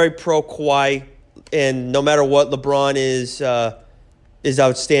very pro Kawhi, and no matter what, LeBron is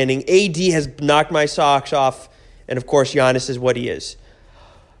outstanding. AD has knocked my socks off, and of course, Giannis is what he is.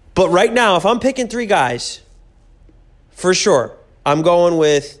 But right now, if I'm picking 3 guys, for sure, I'm going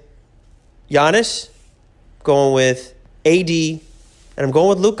with Giannis, going with AD, and I'm going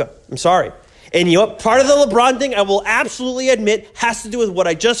with Luka. I'm sorry. And you know what? Part of the LeBron thing, I will absolutely admit, has to do with what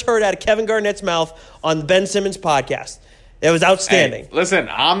I just heard out of Kevin Garnett's mouth on Ben Simmons' podcast. It was outstanding. Hey, listen,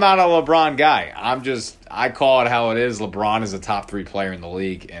 I'm not a LeBron guy. I call it how it is. LeBron is a top 3 player in the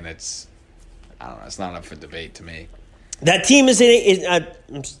league, and it's not up for debate to me. That team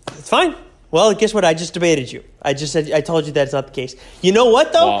it's fine. Well, guess what? I just debated you. I told you that's not the case. You know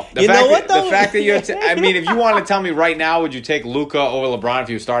what, though? The fact that if you want to tell me right now, would you take Luka over LeBron if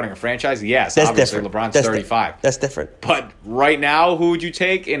you were starting a franchise? Yes, that's obviously different. LeBron's that's 35. That's different. But right now, who would you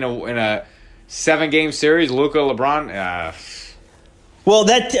take in a 7-game series? Luka, LeBron? Well,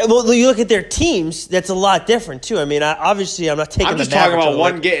 you look at their teams. That's a lot different too. I mean, obviously, I'm not taking. I'm just talking about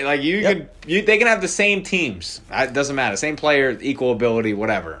one game. Like they can have the same teams. It doesn't matter. Same player, equal ability,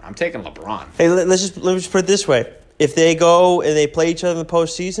 whatever. I'm taking LeBron. Hey, let's just put it this way: if they go and they play each other in the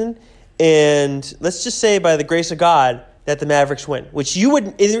postseason, and let's just say by the grace of God that the Mavericks win, which you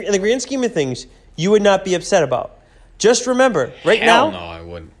would, in the grand scheme of things, you would not be upset about. Just remember, now, no, I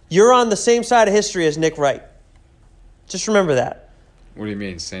wouldn't. You're on the same side of history as Nick Wright. Just remember that. What do you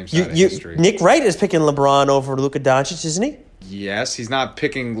mean, same side of history? Nick Wright is picking LeBron over Luka Doncic, isn't he? Yes, he's not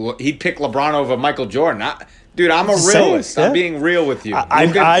picking. He'd pick LeBron over Michael Jordan. Dude, I'm a realist. I'm being real with you.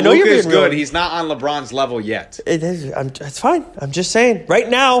 I know you're being good. Real. He's not on LeBron's level yet. It's fine. I'm just saying. Right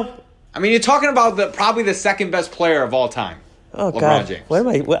now. I mean, you're talking about probably the second best player of all time. Oh, LeBron God. James. What am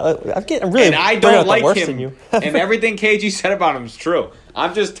I? Well, I'm really. And I don't like worse him. Than you. And everything KG said about him is true.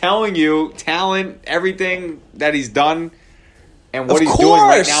 I'm just telling you, talent, everything that he's done. And what he's doing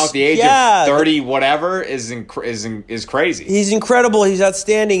right now at the age of 30, whatever, is crazy. He's incredible. He's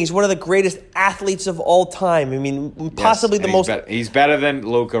outstanding. He's one of the greatest athletes of all time. I mean, possibly the most. He's better than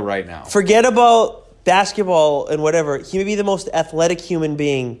Luka right now. Forget about basketball and whatever. He may be the most athletic human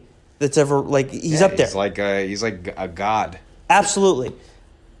being that's ever He's up there. He's like a god. Absolutely.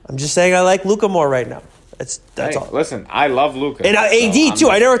 I'm just saying I like Luka more right now. That's all. Listen, I love Luka. And AD too.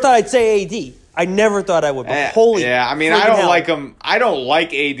 I never thought I'd say AD. I never thought I would, but holy. Yeah, I mean, I don't like him. I don't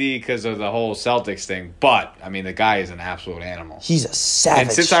like AD because of the whole Celtics thing, but, I mean, the guy is an absolute animal. He's a savage.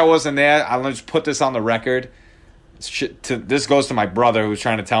 And since I wasn't there, I'll just put this on the record. This goes to my brother who's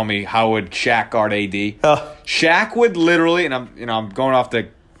trying to tell me how would Shaq guard AD. Shaq would literally, and I'm going off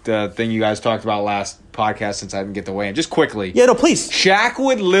the thing you guys talked about last podcast since I didn't get the weigh in. Just quickly. Yeah, no, please. Shaq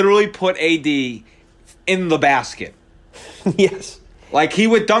would literally put AD in the basket. Yes. Like, he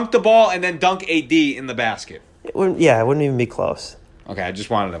would dunk the ball and then dunk AD in the basket. It wouldn't even be close. Okay, I just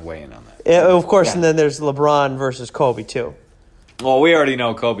wanted to weigh in on that. Yeah, of course, yeah. And then there's LeBron versus Kobe, too. Well, we already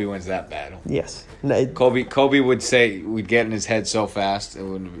know Kobe wins that battle. Yes. Kobe would get in his head so fast, it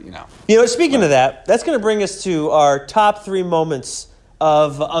wouldn't, speaking of that, that's going to bring us to our top 3 moments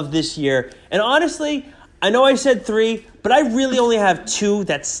of this year. And honestly, I know I said 3, but I really only have 2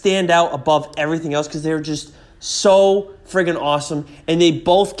 that stand out above everything else because they're just so friggin' awesome, and they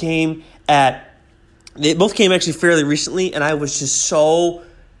both came actually fairly recently, and I was just so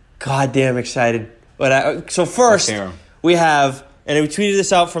goddamn excited. So first, we have, and we tweeted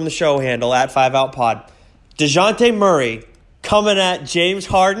this out from the show handle at 5OutPod, DeJounte Murray coming at James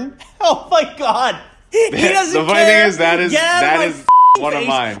Harden. Oh my God, he doesn't care. The funny thing is that is one of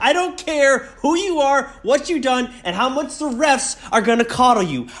mine. I don't care who you are, what you've done, and how much the refs are gonna coddle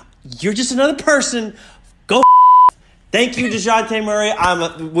you. You're just another person. Go Thank you, DeJounte Murray.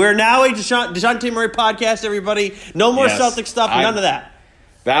 We're now a DeJounte Murray podcast, everybody. No more Celtic stuff, none of that.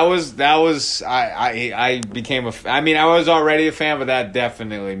 That was I became I was already a fan, but that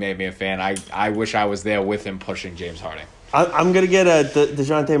definitely made me a fan. I wish I was there with him pushing James Harden. I'm going to get a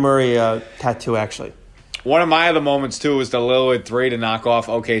DeJounte Murray tattoo, actually. One of my other moments, too, was the Lillard 3 to knock off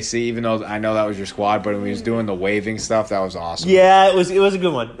OKC, even though I know that was your squad, but when he was doing the waving stuff, that was awesome. Yeah, it was a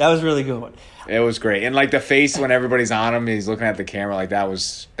good one. That was a really good one. It was great. And, the face when everybody's on him, he's looking at the camera, that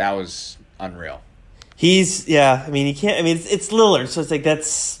was unreal. He can't, it's Lillard, so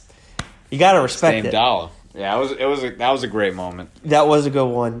it's you got to respect it. Same dollar. Yeah, that was a great moment. That was a good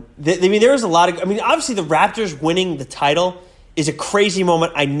one. There was a lot of, obviously the Raptors winning the title is a crazy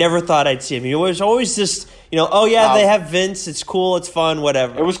moment I never thought I'd see. It was always just, they have Vince, it's cool, it's fun,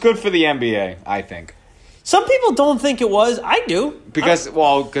 whatever. It was good for the NBA, I think. Some people don't think it was. I do. Because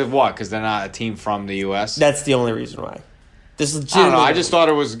they're not a team from the U.S.? That's the only reason why. This is I don't know. I just thought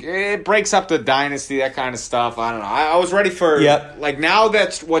it breaks up the dynasty, that kind of stuff. I don't know. I was ready for now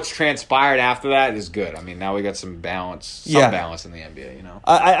that's what's transpired after that is good. Now we got some balance in the NBA,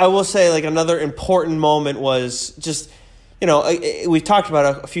 I will say another important moment was just, we've talked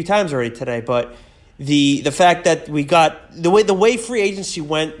about it a few times already today, but the fact that we got the way free agency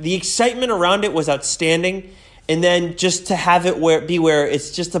went, the excitement around it was outstanding. And then just to have it where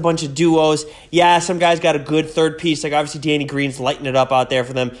it's just a bunch of duos. Yeah, some guys got a good third piece. Obviously Danny Green's lighting it up out there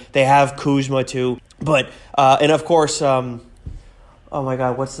for them. They have Kuzma too. But and of course, oh my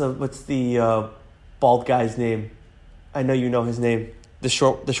God, what's the bald guy's name? I know you know his name. The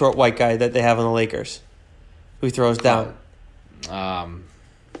short white guy that they have on the Lakers, who throws down.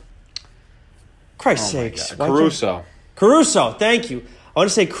 Christ's sakes, Caruso. Thank you. I want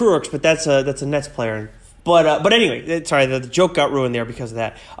to say Crooks, but that's a Nets player. But anyway, sorry, the joke got ruined there because of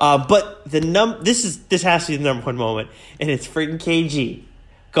that. But this has to be the number one moment, and it's freaking KG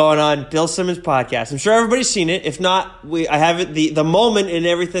going on Bill Simmons' podcast. I'm sure everybody's seen it. If not, I have it the moment and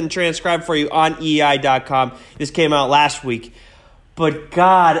everything transcribed for you on EI.com. This came out last week. But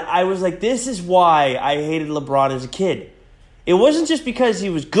God, I was like, this is why I hated LeBron as a kid. It wasn't just because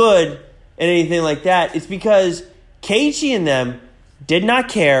he was good and anything like that. It's because KG and them did not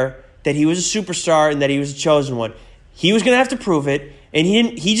care that he was a superstar and that he was a chosen one. He was going to have to prove it, and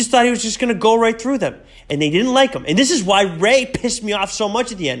he just thought he was just going to go right through them, and they didn't like him. And this is why Ray pissed me off so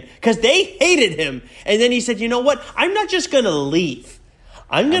much at the end, because they hated him. And then he said, you know what? I'm not just going to leave.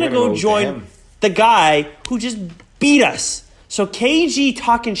 I'm going to go join the guy who just beat us. So KG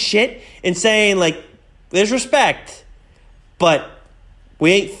talking shit and saying, there's respect, but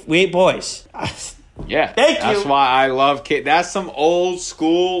we ain't boys. Yeah, thank you. That's why I love Kid. That's some old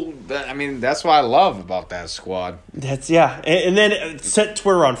school. That's what I love about that squad. And then it set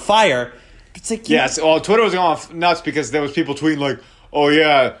Twitter on fire. It's Twitter was going nuts because there was people tweeting "Oh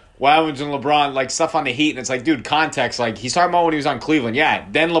yeah, what happens in LeBron?" Stuff on the Heat, and it's dude, context. He's talking about when he was on Cleveland. Yeah,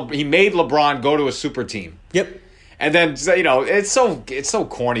 then he made LeBron go to a super team. Yep. And then it's so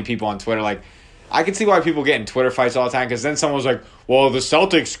corny. People on Twitter I can see why people get in Twitter fights all the time because then someone was like, "Well, the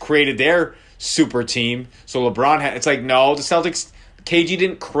Celtics created their super team, so LeBron had." It's no, the Celtics. KG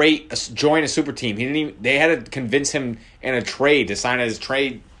didn't join a super team. He didn't even. They had to convince him in a trade to sign his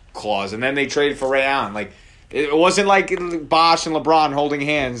trade clause, and then they traded for Ray Allen. It wasn't like Bosh and LeBron holding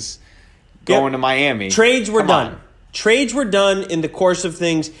hands going to Miami. Trades were done. Trades were done in the course of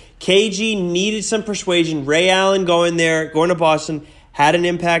things. KG needed some persuasion. Ray Allen going to Boston, had an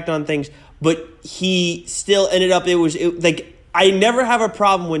impact on things, but he still ended up. I never have a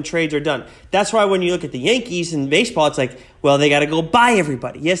problem when trades are done. That's why when you look at the Yankees in baseball, it's they got to go buy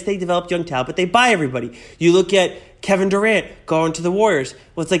everybody. Yes, they developed young talent, but they buy everybody. You look at Kevin Durant going to the Warriors.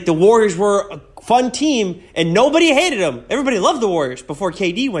 Well, it's the Warriors were a fun team, and nobody hated them. Everybody loved the Warriors before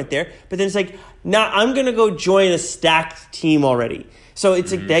KD went there. But then it's I'm going to go join a stacked team already. So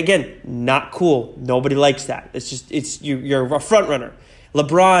it's again, not cool. Nobody likes that. You're a front runner.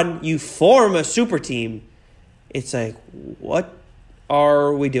 LeBron, you form a super team. It's what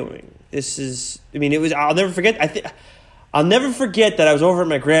are we doing? This is, I'll never forget. I'll never forget that I was over at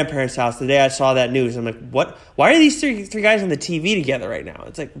my grandparents' house the day I saw that news. I'm what? Why are these three guys on the TV together right now?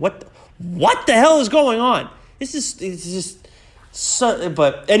 It's what the hell is going on? It's just so,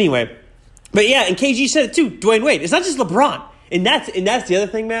 but anyway. But yeah, and KG said it too, Dwayne Wade. It's not just LeBron. And that's the other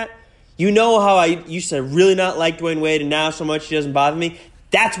thing, Matt. You know how I used to really not like Dwayne Wade, and now so much he doesn't bother me?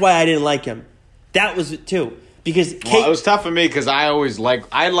 That's why I didn't like him. That was it too. Because it was tough for me because I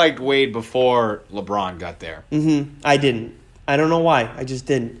liked Wade before LeBron got there. I didn't. I don't know why. I just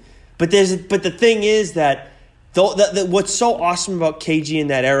didn't. But the thing is that What's so awesome about KG in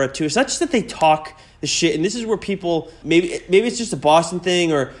that era too, it's not just that they talk the shit, and this is where people maybe it's just a Boston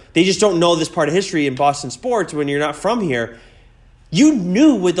thing, or they just don't know this part of history in Boston sports when you're not from here. You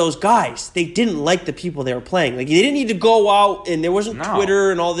knew with those guys, they didn't like the people they were playing. Like, you didn't need to go out, and there wasn't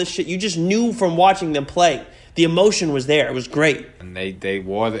Twitter and all this shit. You just knew from watching them play. The emotion was there. It was great. And he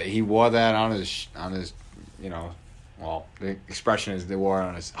wore that on his the expression is they wore it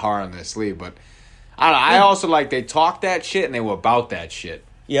on his heart on their sleeve. But I don't know. I also like they talked that shit and they were about that shit.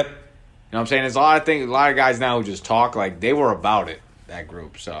 Yep. You know what I'm saying? There's a lot of guys now who just talk, like they were about it, that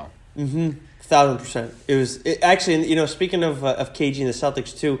group. So. 1,000%. It was actually, speaking of KG and the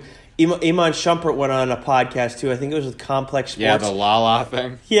Celtics too, Iman Shumpert went on a podcast too. I think it was with Complex Sports. Yeah, the Lala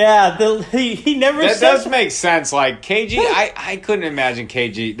thing. Yeah, he never. That does make sense. Like KG, I couldn't imagine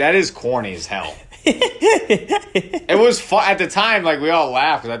KG. That is corny as hell. It was fun at the time. Like, we all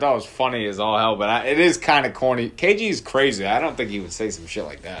laughed because I thought it was funny as all hell. But it is kind of corny. KG is crazy. I don't think he would say some shit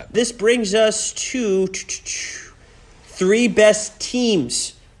like that. This brings us to 3 best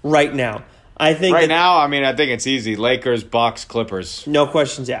teams right now. I think I think it's easy. Lakers, Bucks, Clippers. No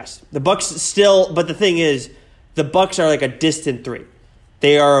questions asked. The Bucks still, but the thing is, the Bucks are like a distant 3.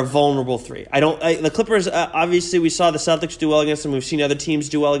 They are a vulnerable 3. The Clippers, obviously, we saw the Celtics do well against them. We've seen other teams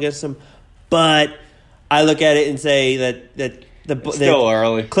do well against them. But I look at it and say that still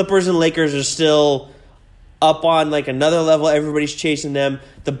early. Clippers and Lakers are still up on like another level. Everybody's chasing them.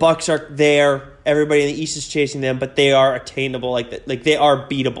 The Bucks are there. Everybody in the East is chasing them, but they are attainable. Like they are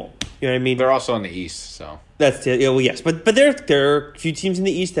beatable. You know what I mean? They're also in the East, so that's yes. But there are a few teams in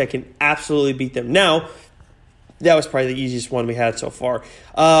the East that can absolutely beat them. Now, that was probably the easiest one we had so far.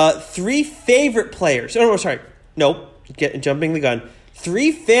 3 favorite players. Oh no, sorry, jumping the gun.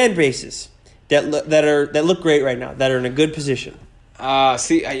 3 fan bases that look great right now, that are in a good position.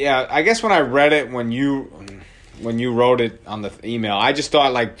 I guess when I read it, when you wrote it on the email, I just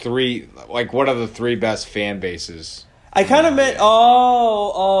thought what are the 3 best fan bases? I kind of meant,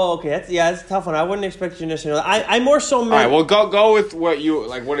 okay, that's a tough one. I wouldn't expect you to necessarily. I more so meant. All right, well, go with what you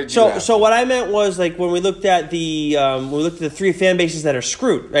like. What did you? So what I meant was like when we looked at the 3 fan bases that are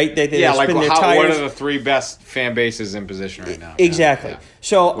screwed, right? What are the 3 best fan bases in position right now? Exactly. Yeah.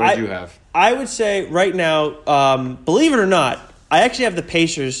 So what did you have? I would say right now, believe it or not, I actually have the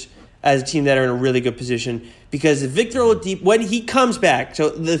Pacers as a team that are in a really good position because Victor Oladipo, when he comes back. So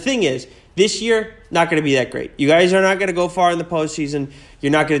the thing is, this year, not going to be that great. You guys are not going to go far in the postseason.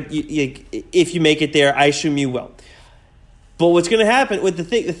 You're not going to, if you make it there, I assume you will. But what's going to happen with the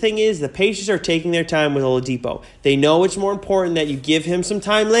thing is the Pacers are taking their time with Oladipo. They know it's more important that you give him some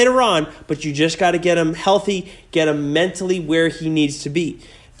time later on, but you just got to get him healthy, get him mentally where he needs to be.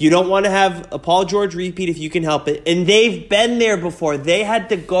 You don't want to have a Paul George repeat if you can help it. And they've been there before. They had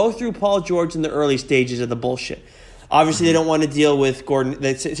to go through Paul George in the early stages of the bullshit. Obviously, they don't want to deal with Gordon.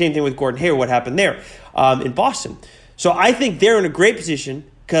 The same thing with Gordon Hayward, what happened there in Boston. So I think they're in a great position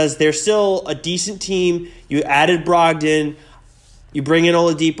because they're still a decent team. You added Brogdon. You bring in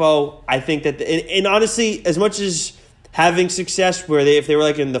Oladipo. I think that, and honestly, as much as having success where if they were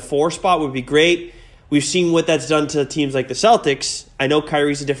like in the 4 spot would be great, we've seen what that's done to teams like the Celtics. I know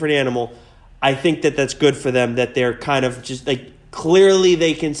Kyrie's a different animal. I think that that's good for them, that they're kind of just like clearly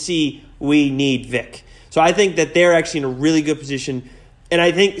they can see we need Vic. So I think that they're actually in a really good position. And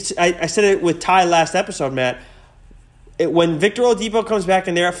I think I said it with Ty last episode, Matt. When Victor Oladipo comes back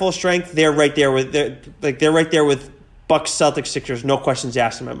and they're at full strength, they're right there with Bucks, Celtics, Sixers. No questions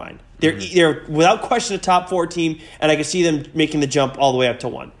asked in my mind. They're without question a top 4 team, and I can see them making the jump all the way up to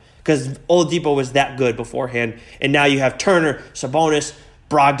 1 because Oladipo was that good beforehand. And now you have Turner, Sabonis,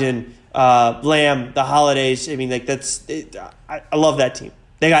 Brogdon, Lamb, the Holidays. I mean, I love that team.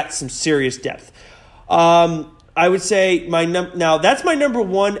 They got some serious depth. I would say now that's my number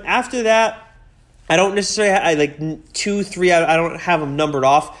 1. After that, I don't necessarily 2, 3. I don't have them numbered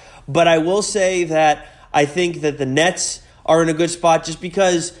off, but I will say that I think that the Nets are in a good spot just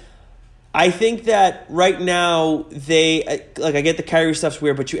because I think that right now I get the Kyrie stuff's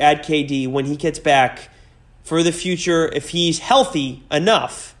weird, but you add KD when he gets back for the future. If he's healthy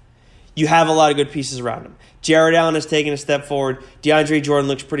enough, you have a lot of good pieces around him. Jared Allen has taken a step forward. DeAndre Jordan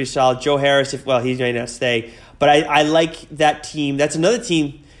looks pretty solid. Joe Harris, he may not stay. But I like that team. That's another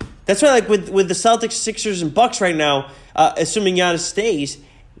team. That's why with the Celtics, Sixers, and Bucks right now, assuming Giannis stays,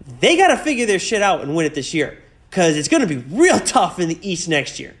 they got to figure their shit out and win it this year. Because it's going to be real tough in the East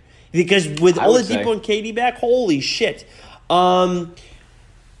next year. Because with Oladipo and KD back, holy shit. And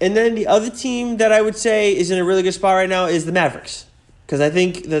then the other team that I would say is in a really good spot right now is the Mavericks. Because I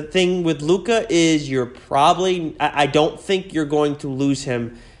think the thing with Luka is I don't think you're going to lose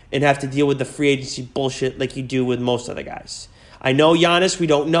him and have to deal with the free agency bullshit like you do with most other guys. I know Giannis, we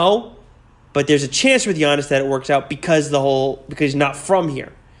don't know, but there's a chance with Giannis that it works out because he's not from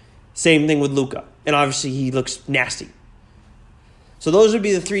here. Same thing with Luka, and obviously he looks nasty. So those would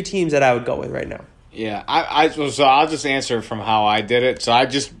be the 3 teams that I would go with right now. Yeah, so I'll just answer from how I did it. So I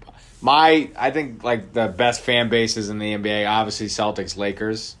think like the best fan bases in the NBA, obviously Celtics,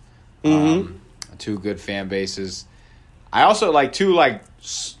 Lakers, 2 good fan bases. I also like 2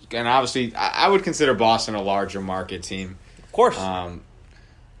 and obviously I would consider Boston a larger market team. Of course.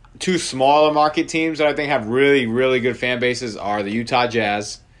 2 smaller market teams that I think have really, really good fan bases are the Utah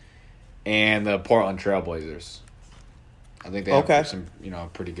Jazz and the Portland Trailblazers. I think they have some,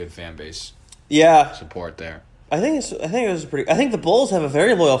 pretty good fan base. Yeah, support there. I think the Bulls have a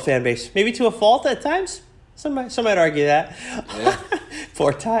very loyal fan base, maybe to a fault at times. Some might argue that. Yeah.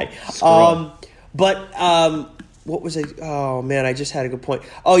 Poor Ty. What was I? Oh man, I just had a good point.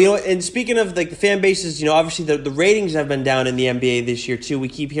 Oh, and speaking of like the fan bases, obviously the ratings have been down in the NBA this year too. We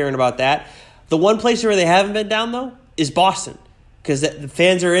keep hearing about that. The one place where they haven't been down though is Boston, because the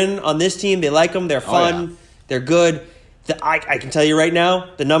fans are in on this team. They like them. They're fun. They're good. I can tell you right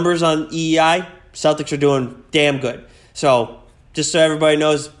now, the numbers on EEI, Celtics are doing damn good. So just so everybody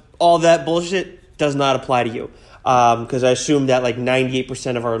knows, all that bullshit does not apply to you, because I assume that like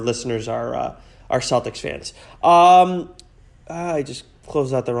 98% of our listeners are Celtics fans. I just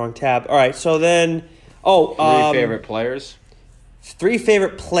closed out the wrong tab. All right, so then, 3 favorite players. 3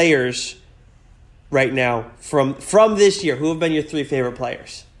 favorite players right now from this year. Who have been your 3 favorite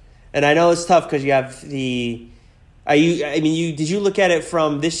players? And I know it's tough because you have the. Did you look at it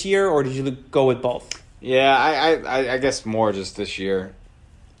from this year or did you go with both? Yeah, I guess more just this year.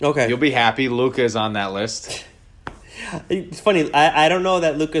 Okay. You'll be happy. Luka is on that list. It's funny. I don't know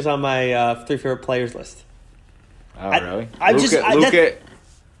that Luka's on my 3 favorite players list. Oh, really? Luka.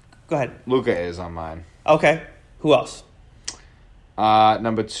 Go ahead. Luka is on mine. Okay. Who else?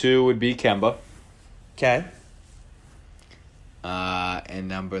 Number 2 would be Kemba. Okay. And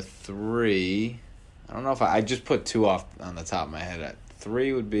number 3, I don't know if I just put 2 off on the top of my head.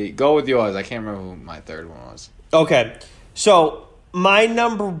 3 would be, go with yours. I can't remember who my 3rd one was. Okay. So my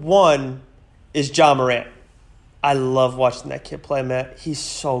number 1 is Ja Morant. I love watching that kid play, Matt. He's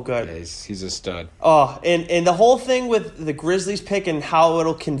so good. Yeah, he's a stud. Oh, and the whole thing with the Grizzlies pick and how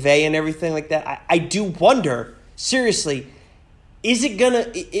it'll convey and everything like that, I do wonder, seriously, is it going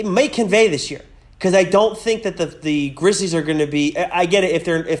to – it may convey this year. Because I don't think that the Grizzlies are going to be. I get it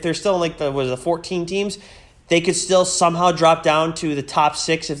if they're still in like the 14 teams, they could still somehow drop down to the top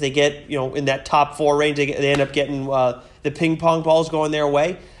 6 if they get in that top 4 range. They end up getting the ping pong balls going their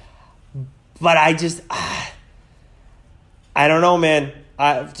way. But I don't know, man.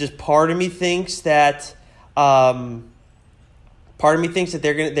 Part of me thinks that they're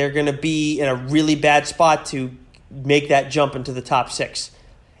gonna be in a really bad spot to make that jump into the top 6.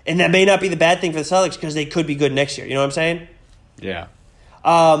 And that may not be the bad thing for the Celtics because they could be good next year. You know what I'm saying? Yeah.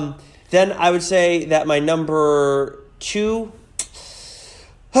 Then I would say that my number 2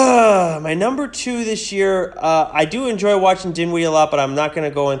 this year, I do enjoy watching Dinwiddie a lot, but I'm not going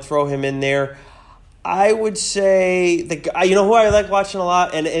to go and throw him in there. I would say who I like watching a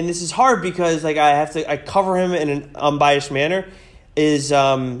lot, and this is hard because like I cover him in an unbiased manner, is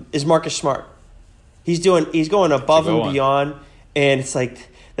Marcus Smart. He's going above and beyond, and it's like.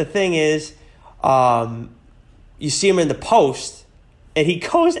 The thing is, you see him in the post, and he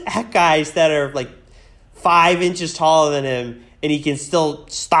goes at guys that are like 5 inches taller than him, and he can still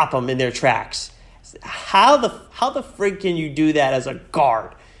stop them in their tracks. How the frig can you do that as a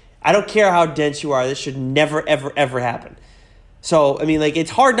guard? I don't care how dense you are. This should never, ever, ever happen. So, I mean, like,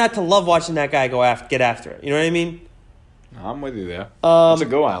 it's hard not to love watching that guy get after it. You know what I mean? I'm with you there. That's a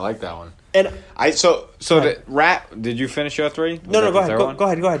good one. I like that one. And did you finish your 3? No, go ahead.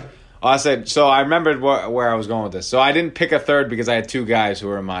 Go ahead. Oh, I said, so I remembered where I was going with this. So I didn't pick a 3rd because I had 2 guys who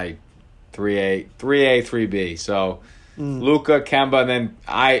were in my 3A, 3B. So Luka, Kemba, and then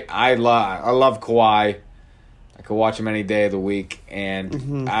I love Kawhi. I could watch him any day of the week,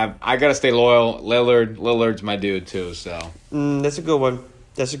 and I got to stay loyal. Lillard's my dude too. So that's a good one.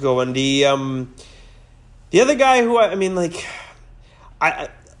 The other guy who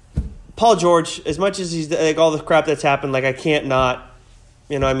Paul George, as much as he's like all the crap that's happened, like I can't not,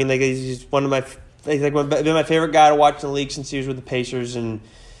 he's one of my, been my favorite guy to watch in the league since he was with the Pacers, and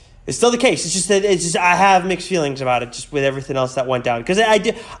it's still the case. It's just I have mixed feelings about it, just with everything else that went down. Because I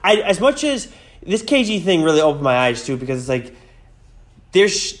as much as this KG thing really opened my eyes too, because it's like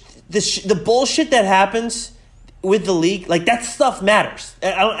there's the bullshit that happens with the league, like that stuff matters.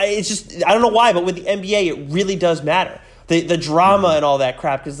 I don't know why, but with the NBA, it really does matter. the drama and all that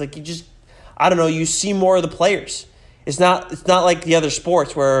crap, because like I don't know, you see more of the players. It's not like the other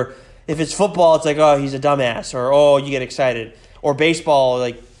sports where if it's football, it's like, oh, he's a dumbass, or oh, you get excited, or baseball,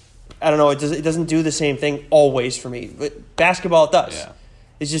 like I don't know, it doesn't do the same thing always for me. But basketball, it does. Yeah.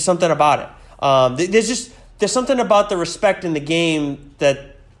 It's just something about it. There's something about the respect in the game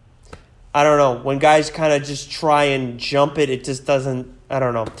that I don't know. When guys kind of just try and jump it, it just doesn't. I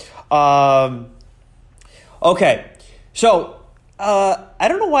don't know. Okay, so I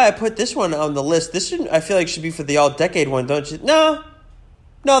don't know why I put this one on the list. This I feel like should be for the all-decade one, don't you? No,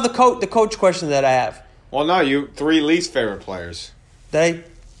 the coach question that I have. Well, no, you 3 least favorite players.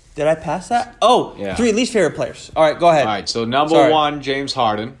 Did I pass that? Oh, yeah. 3 least favorite players. All right, go ahead. All right, so number 1, James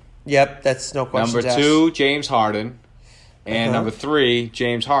Harden. Yep, that's no question. Number 2, James Harden. And number 3,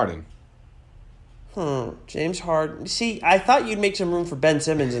 James Harden. James Harden. See, I thought you'd make some room for Ben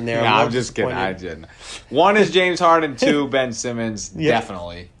Simmons in there. No, I'm just kidding. I didn't. 1 is James Harden, 2, Ben Simmons,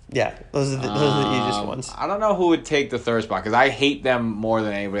 definitely. Yeah, those are the easiest ones. I don't know who would take the third spot because I hate them more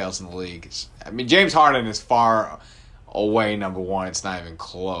than anybody else in the league. I mean, James Harden is far away number 1. It's not even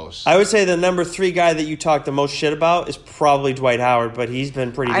close. I would say the number 3 guy that you talk the most shit about is probably Dwight Howard, but he's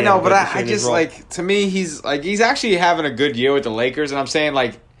been pretty. I know, but I just like, to me, he's actually having a good year with the Lakers, and I'm saying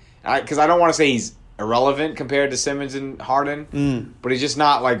because I don't want to say he's irrelevant compared to Simmons and Harden, but he's just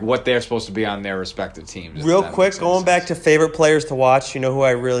not like what they're supposed to be on their respective teams. Real quick, going back to favorite players to watch, you know who I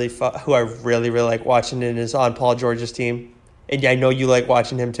really like watching and is on Paul George's team, and I know you like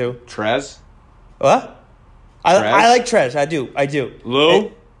watching him too. Trez. What? I like Trez. I do.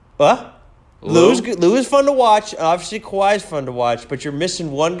 Lou. What? Lou is fun to watch. Obviously, Kawhi's fun to watch, but you're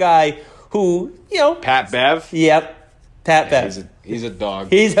missing one guy who, Pat Bev. Yep, Pat Bev. He's a dog.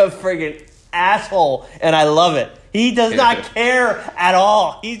 He's a friggin' asshole, and I love it. He does not care at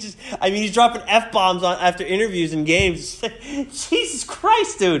all. He's dropping F-bombs after interviews and games. Jesus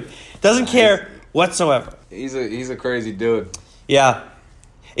Christ, dude. Doesn't care whatsoever. He's a crazy dude. Yeah.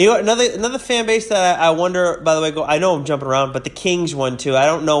 Another fan base that I wonder, by the way, I know I'm jumping around, but the Kings one too. I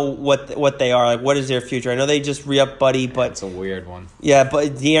don't know what they are. Like, what is their future? I know they just re-up Buddy, but it's a weird one. Yeah,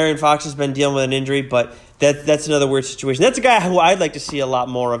 but De'Aaron Fox has been dealing with an injury, but that's another weird situation. That's a guy who I'd like to see a lot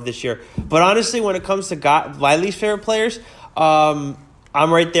more of this year. But honestly, when it comes to my least favorite players, I'm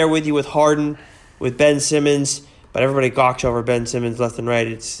right there with you with Harden, with Ben Simmons. But everybody gawks over Ben Simmons left and right.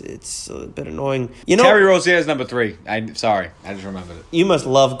 It's a bit annoying. Terry Rozier is number 3. Sorry, I just remembered it. You must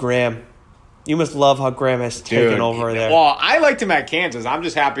love Graham. You must love how Graham has taken over there. Well, I liked him at Kansas. I'm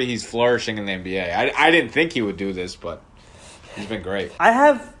just happy he's flourishing in the NBA. I didn't think he would do this, but he's been great. I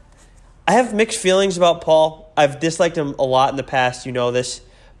have mixed feelings about Paul. I've disliked him a lot in the past. You know this.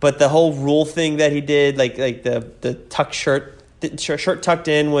 But the whole rule thing that he did, like the tuck shirt tucked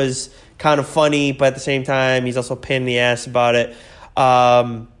in was kind of funny, but at the same time, he's also a pain in the ass about it.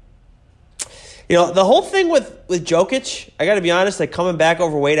 The whole thing with Jokic, I got to be honest, like coming back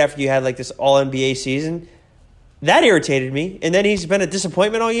overweight after you had like this All-NBA season, that irritated me. And then he's been a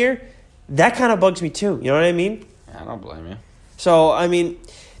disappointment all year. That kind of bugs me too. You know what I mean? I don't blame you. So, I mean,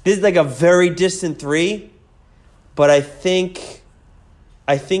 this is like a very distant 3, but I think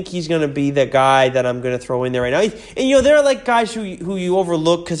he's going to be the guy that I'm going to throw in there right now. And, there are like guys who you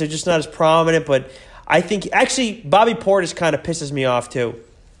overlook because they're just not as prominent. But I think, actually, Bobby Portis kind of pisses me off, too.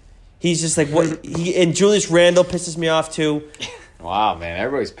 He's just like, and Julius Randle pisses me off, too. Wow, man.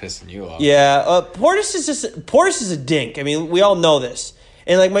 Everybody's pissing you off. Yeah. Portis is a dink. I mean, we all know this.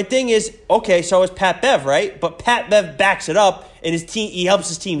 And, like, my thing is, okay, so is Pat Bev, right? But Pat Bev backs it up, and he helps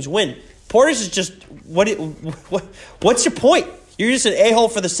his teams win. Portis is just, what's your point? You're just an a-hole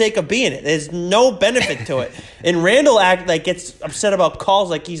for the sake of being it. There's no benefit to it. And Randall gets upset about calls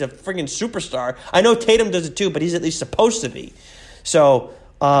like he's a freaking superstar. I know Tatum does it too, but he's at least supposed to be. So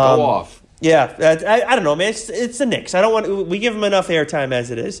go off. Yeah, I don't know, man. It's the Knicks. We give them enough airtime as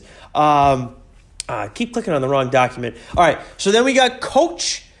it is. Keep clicking on the wrong document. All right, so then we got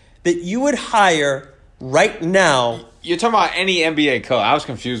coach that you would hire right now. You're talking about any NBA coach. I was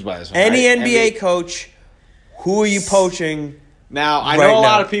confused by this one. Any NBA coach. Who are you poaching? Now, I know a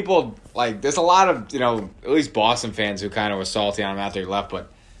lot of people, like, there's a lot of, at least Boston fans who kind of were salty on him after he left. But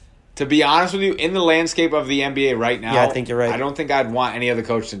to be honest with you, in the landscape of the NBA right now, I think you're right. I don't think I'd want any other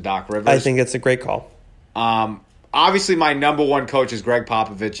coach than Doc Rivers. I think it's a great call. Obviously, my number 1 coach is Greg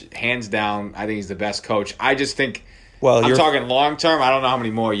Popovich. Hands down, I think he's the best coach. I just think, I'm talking long term. I don't know how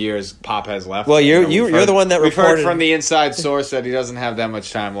many more years Pop has left. Well, you're the one that we've reported. We've heard from the inside source that he doesn't have that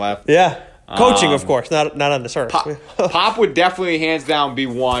much time left. Yeah. Coaching, of course, not on the surface. Pop would definitely, hands down, be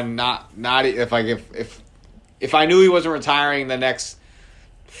one. Not if I knew he wasn't retiring in the next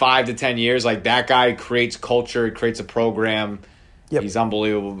 5 to 10 years, like that guy creates culture, he creates a program. Yep. He's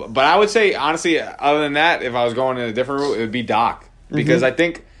unbelievable. But I would say, honestly, other than that, if I was going in a different route, it would be Doc. Because I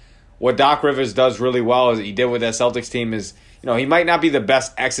think what Doc Rivers does really well, is he did with that Celtics team, is, he might not be the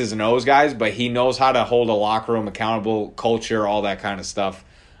best X's and O's guys, but he knows how to hold a locker room accountable, culture, all that kind of stuff.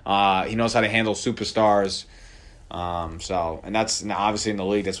 He knows how to handle superstars. And that's obviously in the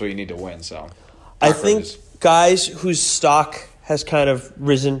league, that's what you need to win. So I think guys whose stock has kind of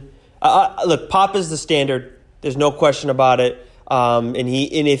risen. Look, Pop is the standard. There's no question about it. And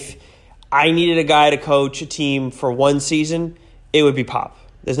if I needed a guy to coach a team for one season, it would be Pop.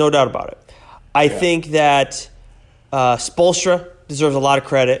 There's no doubt about it. I think that Spoelstra deserves a lot of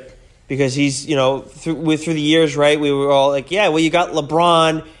credit because he's, through the years, right, we were all like, yeah, well, you got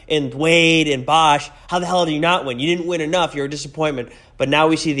LeBron and Wade and Bosh. How the hell did you not win? You didn't win enough. You're a disappointment. But now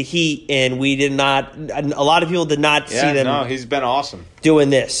we see the Heat, and we did not – a lot of people did not see them. No, he's been awesome. Doing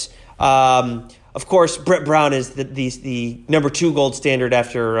this. Of course, Brett Brown is the number 2 gold standard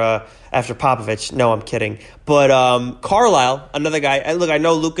after Popovich. No, I'm kidding. But Carlisle, another guy. Look, I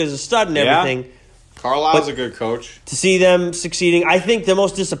know Luka's a stud and everything. Carlisle's a good coach. To see them succeeding, I think the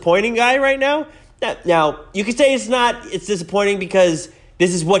most disappointing guy right now. Now you could say it's disappointing because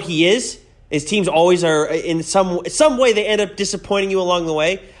this is what he is. His teams always are in some way they end up disappointing you along the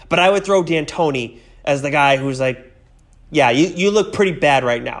way. But I would throw D'Antoni as the guy who's like, yeah, you look pretty bad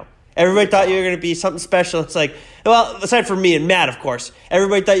right now. Everybody thought you were going to be something special. It's like, well, aside from me and Matt, of course,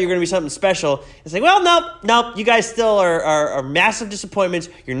 everybody thought you were going to be something special. It's like, well, no, you guys still are massive disappointments.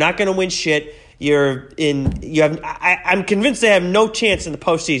 You're not going to win shit. I'm convinced they have no chance in the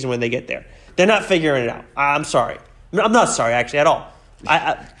postseason when they get there. They're not figuring it out. I'm sorry. I'm not sorry, actually, at all.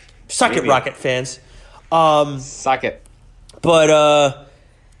 Suck it, Rocket fans. Suck it. But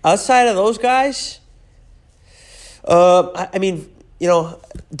outside of those guys, I mean,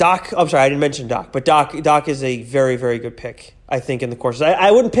 Doc. I'm sorry, I didn't mention Doc, but Doc is a very, very good pick. I think in the courses,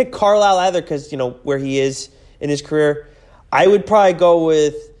 I wouldn't pick Carlisle either because where he is in his career. I would probably go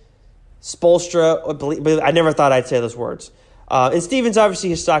with Spoelstra, but I never thought I'd say those words. And Stevens, obviously,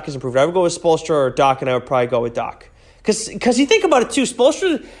 his stock has improved. I would go with Spoelstra or Doc, and I would probably go with Doc. Because you think about it, too,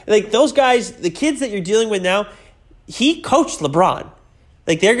 Spoelstra, like those guys, the kids that you're dealing with now, he coached LeBron.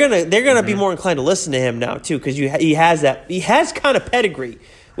 Like they're gonna be more inclined to listen to him now, too, because he has kind of pedigree,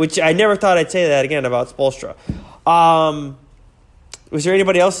 which I never thought I'd say that again about Spoelstra. Was there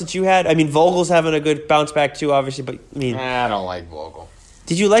anybody else that you had? I mean, Vogel's having a good bounce back, too, obviously, but I mean... I don't like Vogel.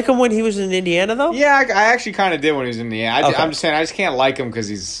 Did you like him when he was in Indiana, though? Yeah, I actually kind of did when he was in Indiana. Okay. I'm just saying, I just can't like him because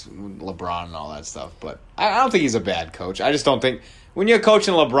he's LeBron and all that stuff. But I don't think he's a bad coach. I just don't think... When you're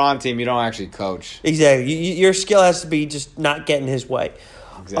coaching a LeBron team, you don't actually coach. Exactly. Your skill has to be just not getting his way.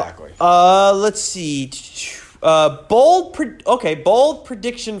 Exactly. Let's see. Bold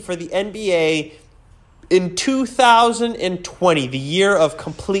prediction for the NBA in 2020, the year of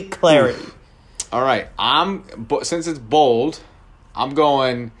complete clarity. All right. Since it's bold... I'm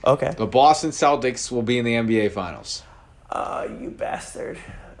going. Okay. The Boston Celtics will be in the NBA Finals. You bastard!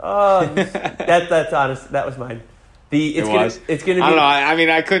 That's honest. That was mine. It's gonna be. I don't know. I mean,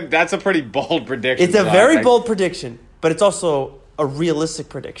 I couldn't. That's a pretty bold prediction. It's a very bold prediction, but it's also a realistic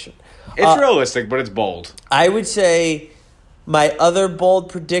prediction. It's realistic, but it's bold. I would say my other bold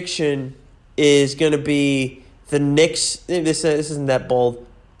prediction is going to be the Knicks. This isn't that bold.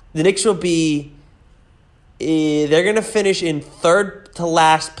 The Knicks will be. They're going to finish in third to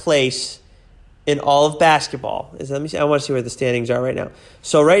last place in all of basketball. Let me see. I want to see where the standings are right now.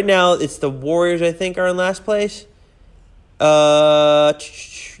 So right now it's the Warriors, I think, are in last place. Yeah,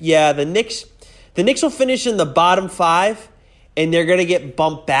 the Knicks will finish in the bottom 5, and they're going to get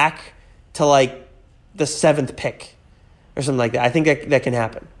bumped back to like the 7th pick or something like that. I think that can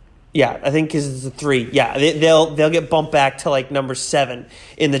happen. Yeah, I think because it's a 3. Yeah, they'll get bumped back to like number 7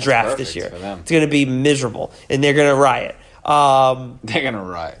 in the draft this year. It's going to be miserable, and they're going to riot. They're going to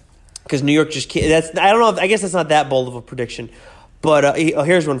riot because New York just can't. I don't know. I guess that's not that bold of a prediction, but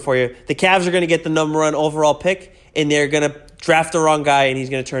here's one for you: the Cavs are going to get the number 1 overall pick, and they're going to draft the wrong guy, and he's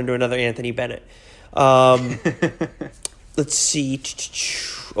going to turn into another Anthony Bennett. Let's see.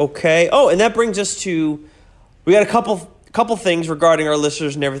 Okay. Oh, and that brings us to we got a couple things regarding our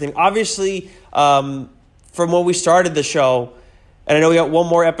listeners and everything. Obviously, from when we started the show, and I know we got one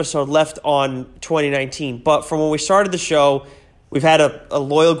more episode left on 2019, but from when we started the show, we've had a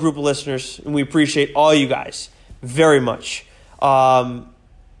loyal group of listeners, and we appreciate all you guys very much.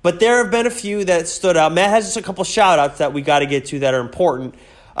 But there have been a few that stood out. Matt has just a couple shout-outs that we got to get to that are important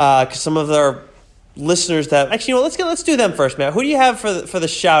because some of our listeners that – actually, let's do them first, Matt. Who do you have for the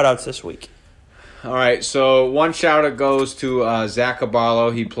shout-outs this week? All right, so one shout-out goes to Zach Caballo.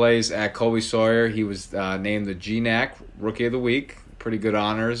 He plays at Colby Sawyer. He was named the GNAC Rookie of the Week. Pretty good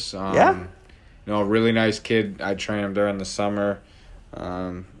honors. Yeah. A really nice kid. I trained him during the summer.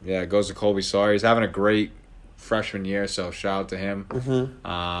 Goes to Colby Sawyer. He's having a great freshman year, so shout out to him.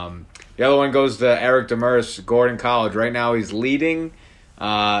 Mm-hmm. The other one goes to Eric Demers, Gordon College. Right now he's leading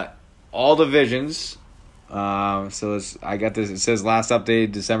all divisions. I got this. It says last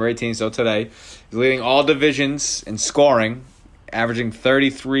update December 18th, so today. He's leading all divisions in scoring, averaging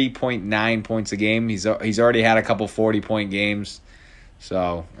 33.9 points a game. He's already had a couple 40-point games.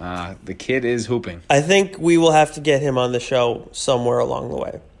 So the kid is hooping. I think we will have to get him on the show somewhere along the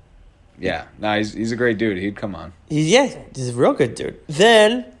way. Yeah, no, he's a great dude. He'd come on. He's a real good dude.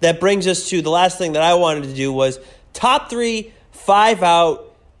 Then that brings us to the last thing that I wanted to do was top 3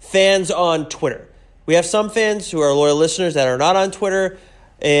 5-out fans on Twitter. We have some fans who are loyal listeners that are not on Twitter,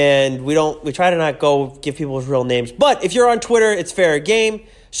 and we try to not go give people's real names. But if you're on Twitter, it's fair game.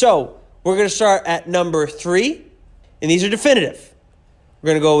 So we're going to start at number 3, and these are definitive. We're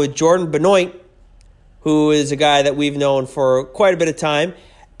going to go with Jordan Benoit, who is a guy that we've known for quite a bit of time.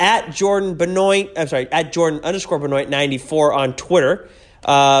 At Jordan _ Benoit 94 on Twitter.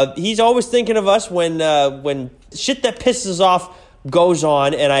 He's always thinking of us when shit that pisses us off goes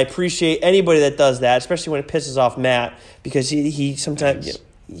on, and I appreciate anybody that does that, especially when it pisses off Matt, because he sometimes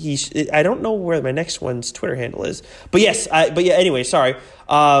I don't know where my next one's Twitter handle is, but anyway, sorry. Yes,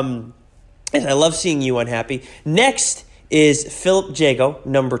 I love seeing you unhappy. Next is Philip Jago,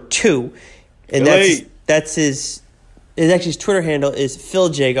 number 2, and that's his Twitter handle is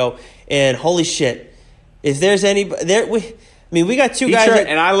Phil Jago, and holy shit, if there's anybody there, we got 2 guys.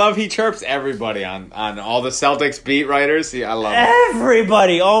 And I love he chirps everybody on all the Celtics beat writers. I love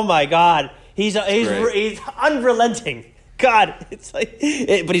everybody. Oh my God, he's unrelenting. God, it's like,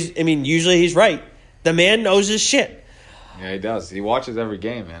 but usually he's right. The man knows his shit. Yeah, he does. He watches every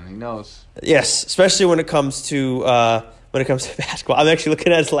game, man. He knows. Yes, especially when it comes to basketball. I'm actually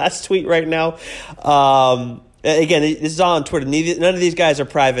looking at his last tweet right now. Again, this is all on Twitter. None of these guys are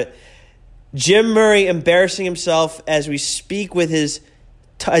private. Jim Murray embarrassing himself as he speaks with his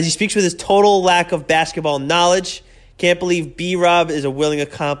total lack of basketball knowledge. Can't believe B-Rob is a willing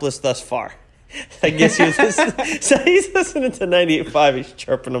accomplice thus far. I guess he was listening. So he's listening to 98.5. He's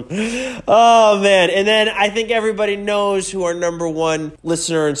chirping him. Oh, man. And then I think everybody knows who our number 1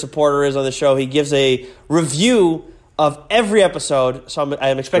 listener and supporter is on the show. He gives a review of every episode. So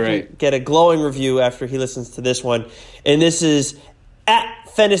I'm expecting to get a glowing review after he listens to this one. And this is at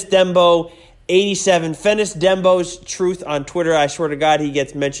Fennis Dembo 87. Fennis Dembo's Truth on Twitter. I swear to God, he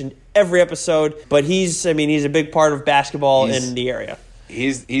gets mentioned every episode. But he's a big part of basketball in the area.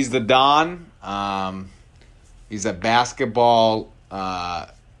 He's the Don. He's a basketball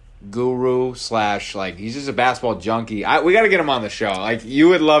guru / he's just a basketball junkie. We got to get him on the show. You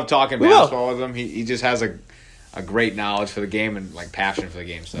would love talking basketball with him. He just has a great knowledge for the game and passion for the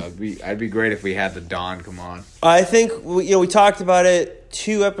game. So it'd be great if we had the Don come on. I think we talked about it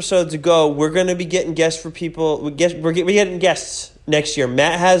 2 episodes ago. We're going to be getting guests for people. We're getting guests next year.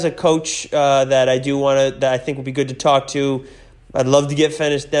 Matt has a coach that I think would be good to talk to. I'd love to get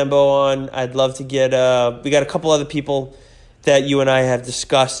Fennis Dembo on. I'd love to get we got a couple other people that you and I have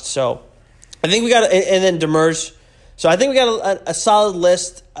discussed. So I think we got and then Demers. So I think we got a solid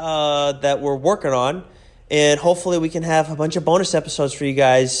list that we're working on. And hopefully we can have a bunch of bonus episodes for you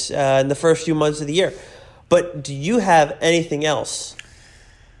guys in the first few months of the year. But do you have anything else?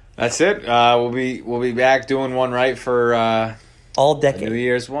 That's it. We'll be back doing one right for all decade New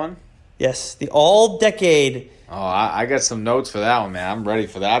Year's one. Yes, the all decade. Oh, I got some notes for that one, man. I'm ready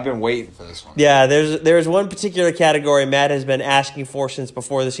for that. I've been waiting for this one. Yeah, there's one particular category Matt has been asking for since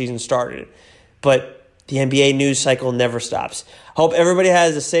before the season started, but the NBA news cycle never stops. Hope everybody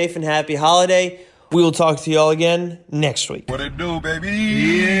has a safe and happy holiday. We will talk to you all again next week. What it do, baby?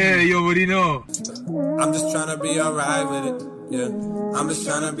 Yeah, you already know. I'm just trying to be alright with it. Yeah. I'm just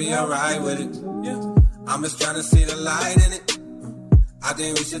trying to be alright with it. Yeah. I'm just trying to see the light in it. I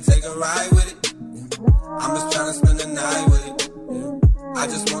think we should take a ride with it. I'm just trying to spend the night with it. Yeah. I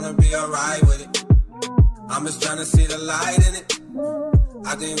just want to be alright with it. I'm just trying to see the light in it.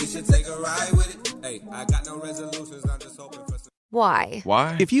 I think we should take a ride with it. Hey, I got no resolutions. I'm just hoping for some. Why?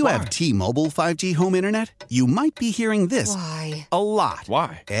 Why? If you have T-Mobile 5G home internet, you might be hearing this Why? a lot.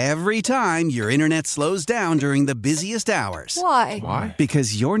 Why? Every time your internet slows down during the busiest hours. Why? Why?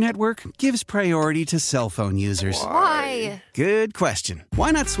 Because your network gives priority to cell phone users. Why? Good question.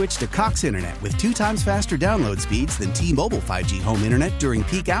 Why not switch to Cox Internet with 2 times faster download speeds than T-Mobile 5G home internet during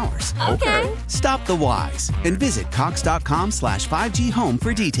peak hours? Okay. Stop the whys and visit cox.com/5G home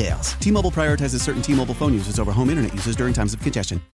for details. T-Mobile prioritizes certain T-Mobile phone users over home internet users during times of congestion.